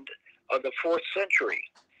end of the 4th century.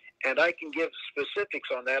 And I can give specifics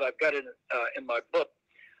on that. I've got it in my book,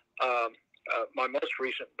 my most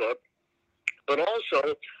recent book. But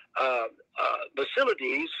also,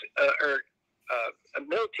 Basilides,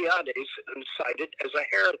 Miltiades, who's cited as a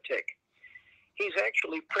heretic. He's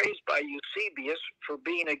actually praised by Eusebius for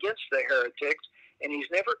being against the heretics, and he's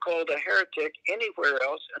never called a heretic anywhere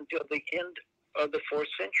else until the end of the 4th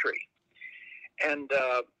century. And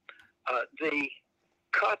the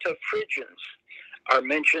Cata Phrygians are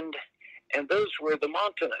mentioned, and those were the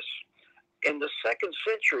Montanists. In the 2nd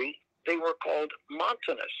century, they were called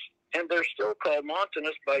Montanists, and they're still called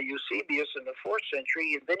Montanists by Eusebius in the 4th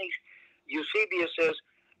century. And then Eusebius says,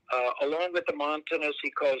 along with the Montanists,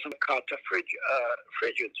 he calls them Cata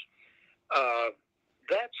Phrygians.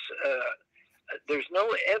 There's no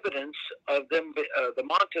evidence of them, the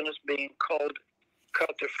Montanists, being called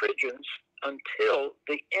Cata Phrygians until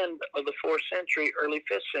the end of the 4th century, early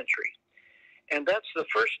 5th century. And that's the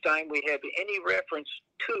first time we have any reference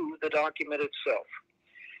to the document itself.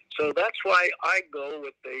 So that's why I go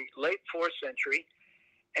with the late 4th century.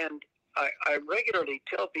 And I regularly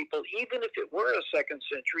tell people, even if it were a 2nd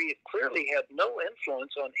century, it clearly had no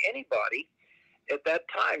influence on anybody at that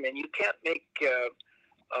time. And you can't make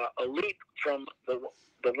a leap from the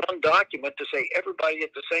one document to say everybody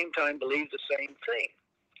at the same time believed the same thing.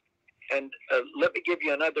 And let me give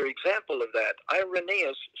you another example of that.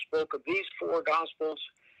 Irenaeus spoke of these 4 Gospels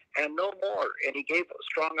and no more, and he gave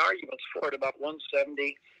strong arguments for it about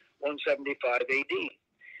 170, 175 AD.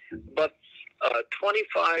 But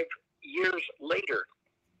 25 years later,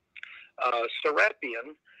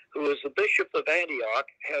 Serapion, who is the bishop of Antioch,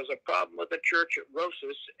 has a problem with the church at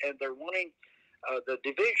Rosas, and they're wanting, the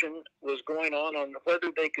division was going on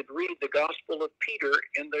whether they could read the Gospel of Peter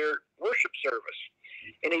in their worship service.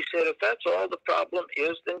 And he said, if that's all the problem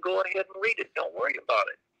is, then go ahead and read it. Don't worry about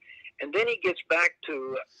it. And then he gets back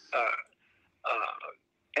to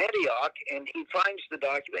Antioch, and he finds the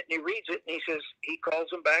document, and he reads it, and he calls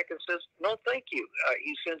them back and says, no, thank you.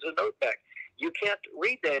 He sends a note back. You can't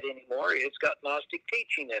read that anymore. It's got Gnostic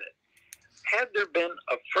teaching in it. Had there been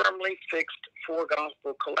a firmly fixed 4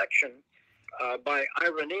 Gospel collection by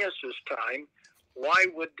Irenaeus' time, why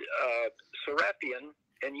would Serapion,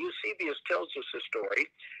 and Eusebius tells us the story,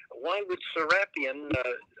 why would Serapion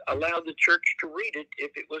allow the church to read it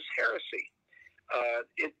if it was heresy?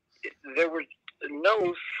 There were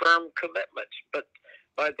no firm commitments, but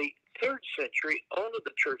by the 3rd century, all of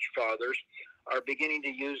the church fathers are beginning to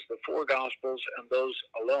use the 4 Gospels and those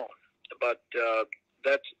alone. But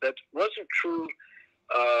that wasn't true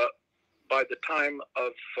by the time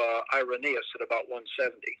of Irenaeus at about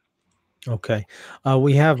 170. Okay.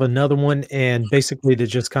 We have another one, and basically to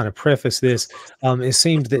just kind of preface this, it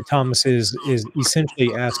seems that Thomas is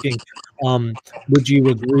essentially asking, would you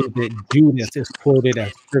agree that Judith is quoted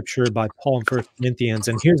as scripture by Paul in 1 Corinthians?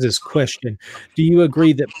 And here's his question. Do you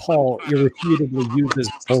agree that Paul irrefutably uses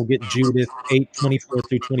Vulgate Judith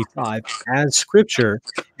 8:24-25 as scripture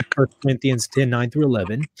in 1 Corinthians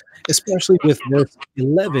 10:9-11, especially with verse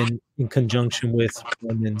 11 in conjunction with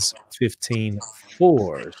Romans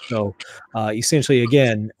 15:4? So essentially,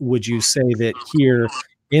 again, would you say that here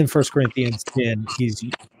in 1 Corinthians 10, he's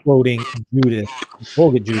quoting Judith,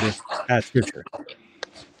 Vulgate Judith, as scripture?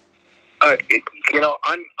 I'm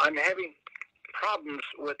having problems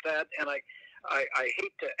with that, and I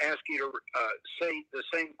hate to ask you to say the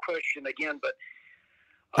same question again, but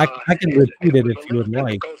I can repeat it if you would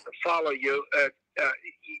like. To follow you.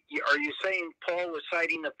 Are you saying Paul was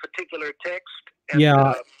citing a particular text? And,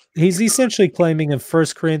 yeah, he's essentially claiming in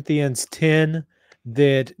 1 Corinthians 10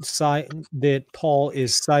 that Paul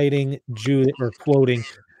is citing Judith, or quoting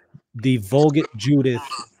the Vulgate Judith,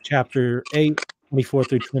 chapter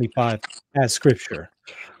 8:24-25, as scripture.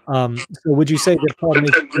 So would you say that Paul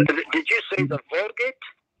makes... Did you say the Vulgate?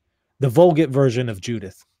 The Vulgate version of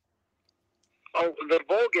Judith. Oh, the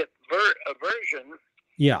Vulgate version.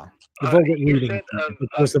 Yeah, the Vulgate reading. Of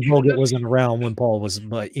course, the Vulgate wasn't around when Paul was,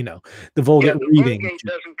 but the Vulgate reading. The Vulgate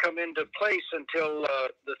doesn't come into place until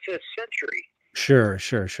the 5th century. Sure.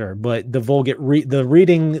 But the Vulgate, the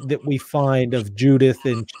reading that we find of Judith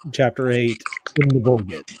in chapter 8 in the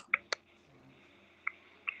Vulgate,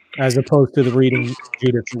 as opposed to the reading of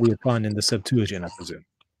Judith that we find in the Septuagint, I presume.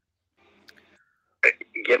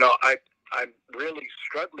 I'm really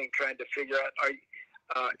struggling trying to figure out.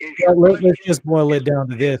 Let's just boil it down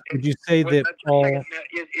to this. Would you say that Paul...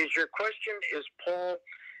 Is your question, is Paul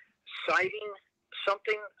citing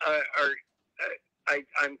something?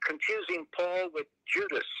 I'm confusing Paul with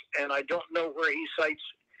Judas, and I don't know where he cites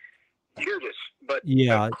Judas, but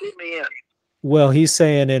clue me in. Well, he's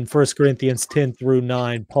saying in 1 Corinthians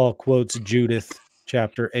 10-9, Paul quotes Judith,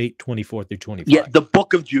 chapter 8:24-25. Yeah, the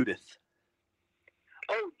book of Judith.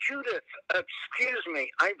 Oh, Judith. Excuse me.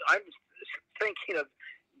 I'm thinking of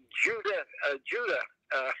Judah.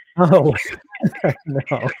 No. The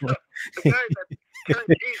guy that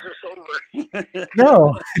turned Jesus over.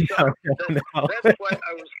 No. That's why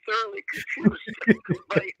I was thoroughly confused.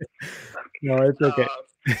 No, it's okay.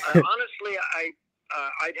 Honestly,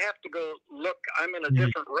 I'd have to go look. I'm in a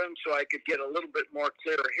different room, so I could get a little bit more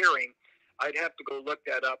clear hearing. I'd have to go look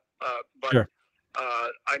that up. But sure.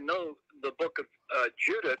 I know the book of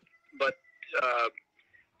Judith, but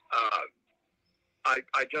I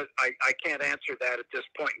can't answer that at this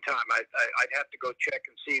point in time. I'd have to go check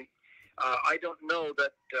and see. I don't know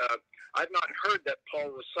that. I've not heard that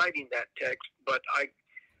Paul was citing that text, but I'd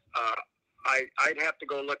have to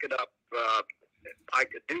go look it up. I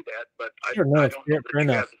could do that, but I don't know that you have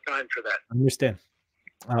the time for that. I understand.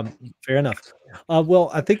 Fair enough. Well,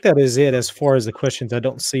 I think that is it as far as the questions. I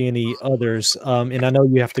don't see any others. And I know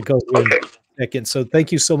you have to go here in a second. So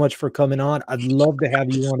thank you so much for coming on. I'd love to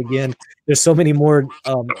have you on again. There's so many more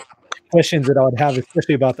questions that I would have,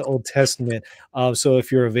 especially about the Old Testament. So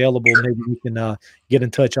if you're available, maybe we can get in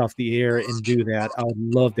touch off the air and do that. I would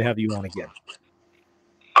love to have you on again.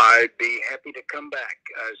 I'd be happy to come back.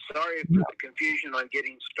 Sorry for the confusion on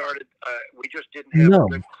getting started. We just didn't have a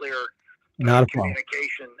good, clear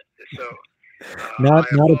communication. So not I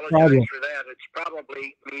a problem for that. It's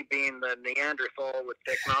probably me being the Neanderthal with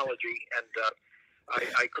technology, and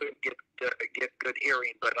I couldn't get good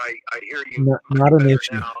hearing. But I hear you not an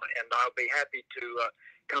issue now, and I'll be happy to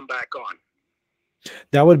come back on.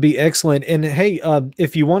 That would be excellent. And hey,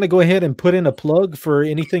 if you want to go ahead and put in a plug for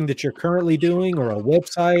anything that you're currently doing, or a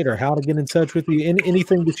website, or how to get in touch with you,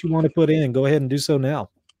 anything that you want to put in, go ahead and do so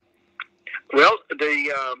now. Well,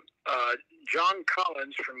 the John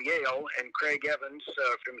Collins from Yale and Craig Evans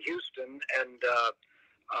from Houston, and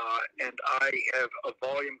I have a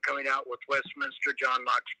volume coming out with Westminster John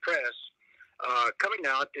Knox Press. Coming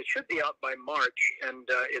out, it should be out by March, and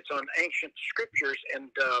it's on ancient scriptures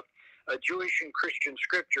and Jewish and Christian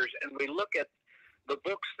scriptures, and we look at the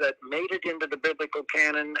books that made it into the biblical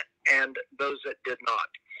canon and those that did not.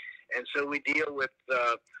 And so we deal with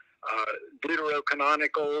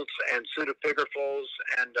deuterocanonicals and pseudepigraphals,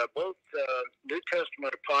 and both New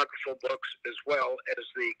Testament apocryphal books as well as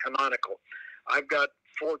the canonical. I've got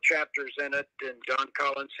 4 chapters in it, and John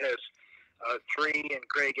Collins has 3, and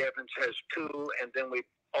Craig Evans has 2, and then we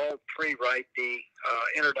all 3 write the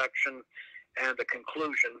introduction and the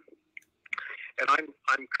conclusion. And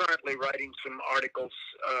I'm currently writing some articles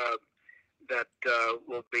that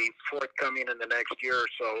will be forthcoming in the next year or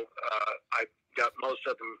so. I've got most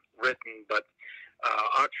of them written, but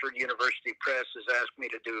Oxford University Press has asked me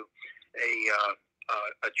to do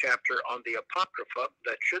a chapter on the Apocrypha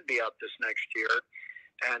that should be out this next year,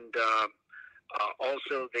 and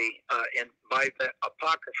also and by the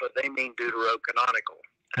Apocrypha they mean deuterocanonical.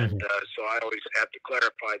 And so I always have to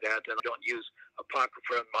clarify that, and I don't use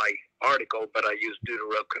Apocrypha in my article, but I use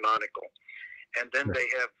deuterocanonical. And then they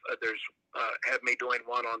have me doing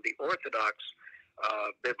one on the Orthodox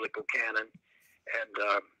biblical canon, and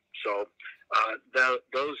so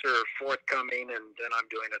those are forthcoming. And then I'm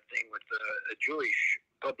doing a thing with a Jewish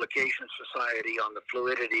Publication Society on the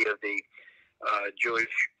fluidity of the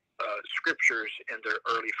Jewish scriptures in their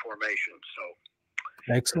early formation.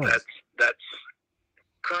 So excellent. That's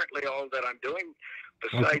currently all that I'm doing.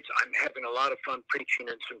 Besides, I'm having a lot of fun preaching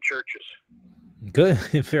in some churches. Good.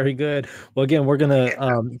 Very good. Well, again, we're going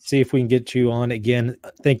to see if we can get you on again.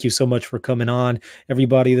 Thank you so much for coming on,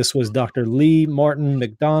 everybody. This was Dr. Lee Martin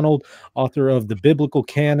McDonald, author of The Biblical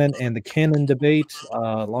Canon and the Canon Debate,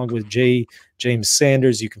 along with James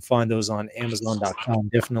Sanders. You can find those on Amazon.com.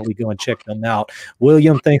 Definitely go and check them out.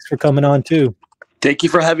 William, thanks for coming on too. Thank you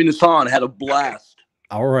for having us on. Had a blast.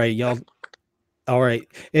 All right, y'all. All right.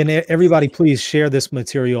 And everybody, please share this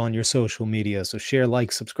material on your social media. So share,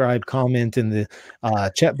 like, subscribe, comment in the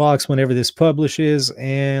chat box whenever this publishes.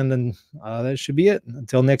 And then that should be it.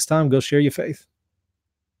 Until next time, go share your faith.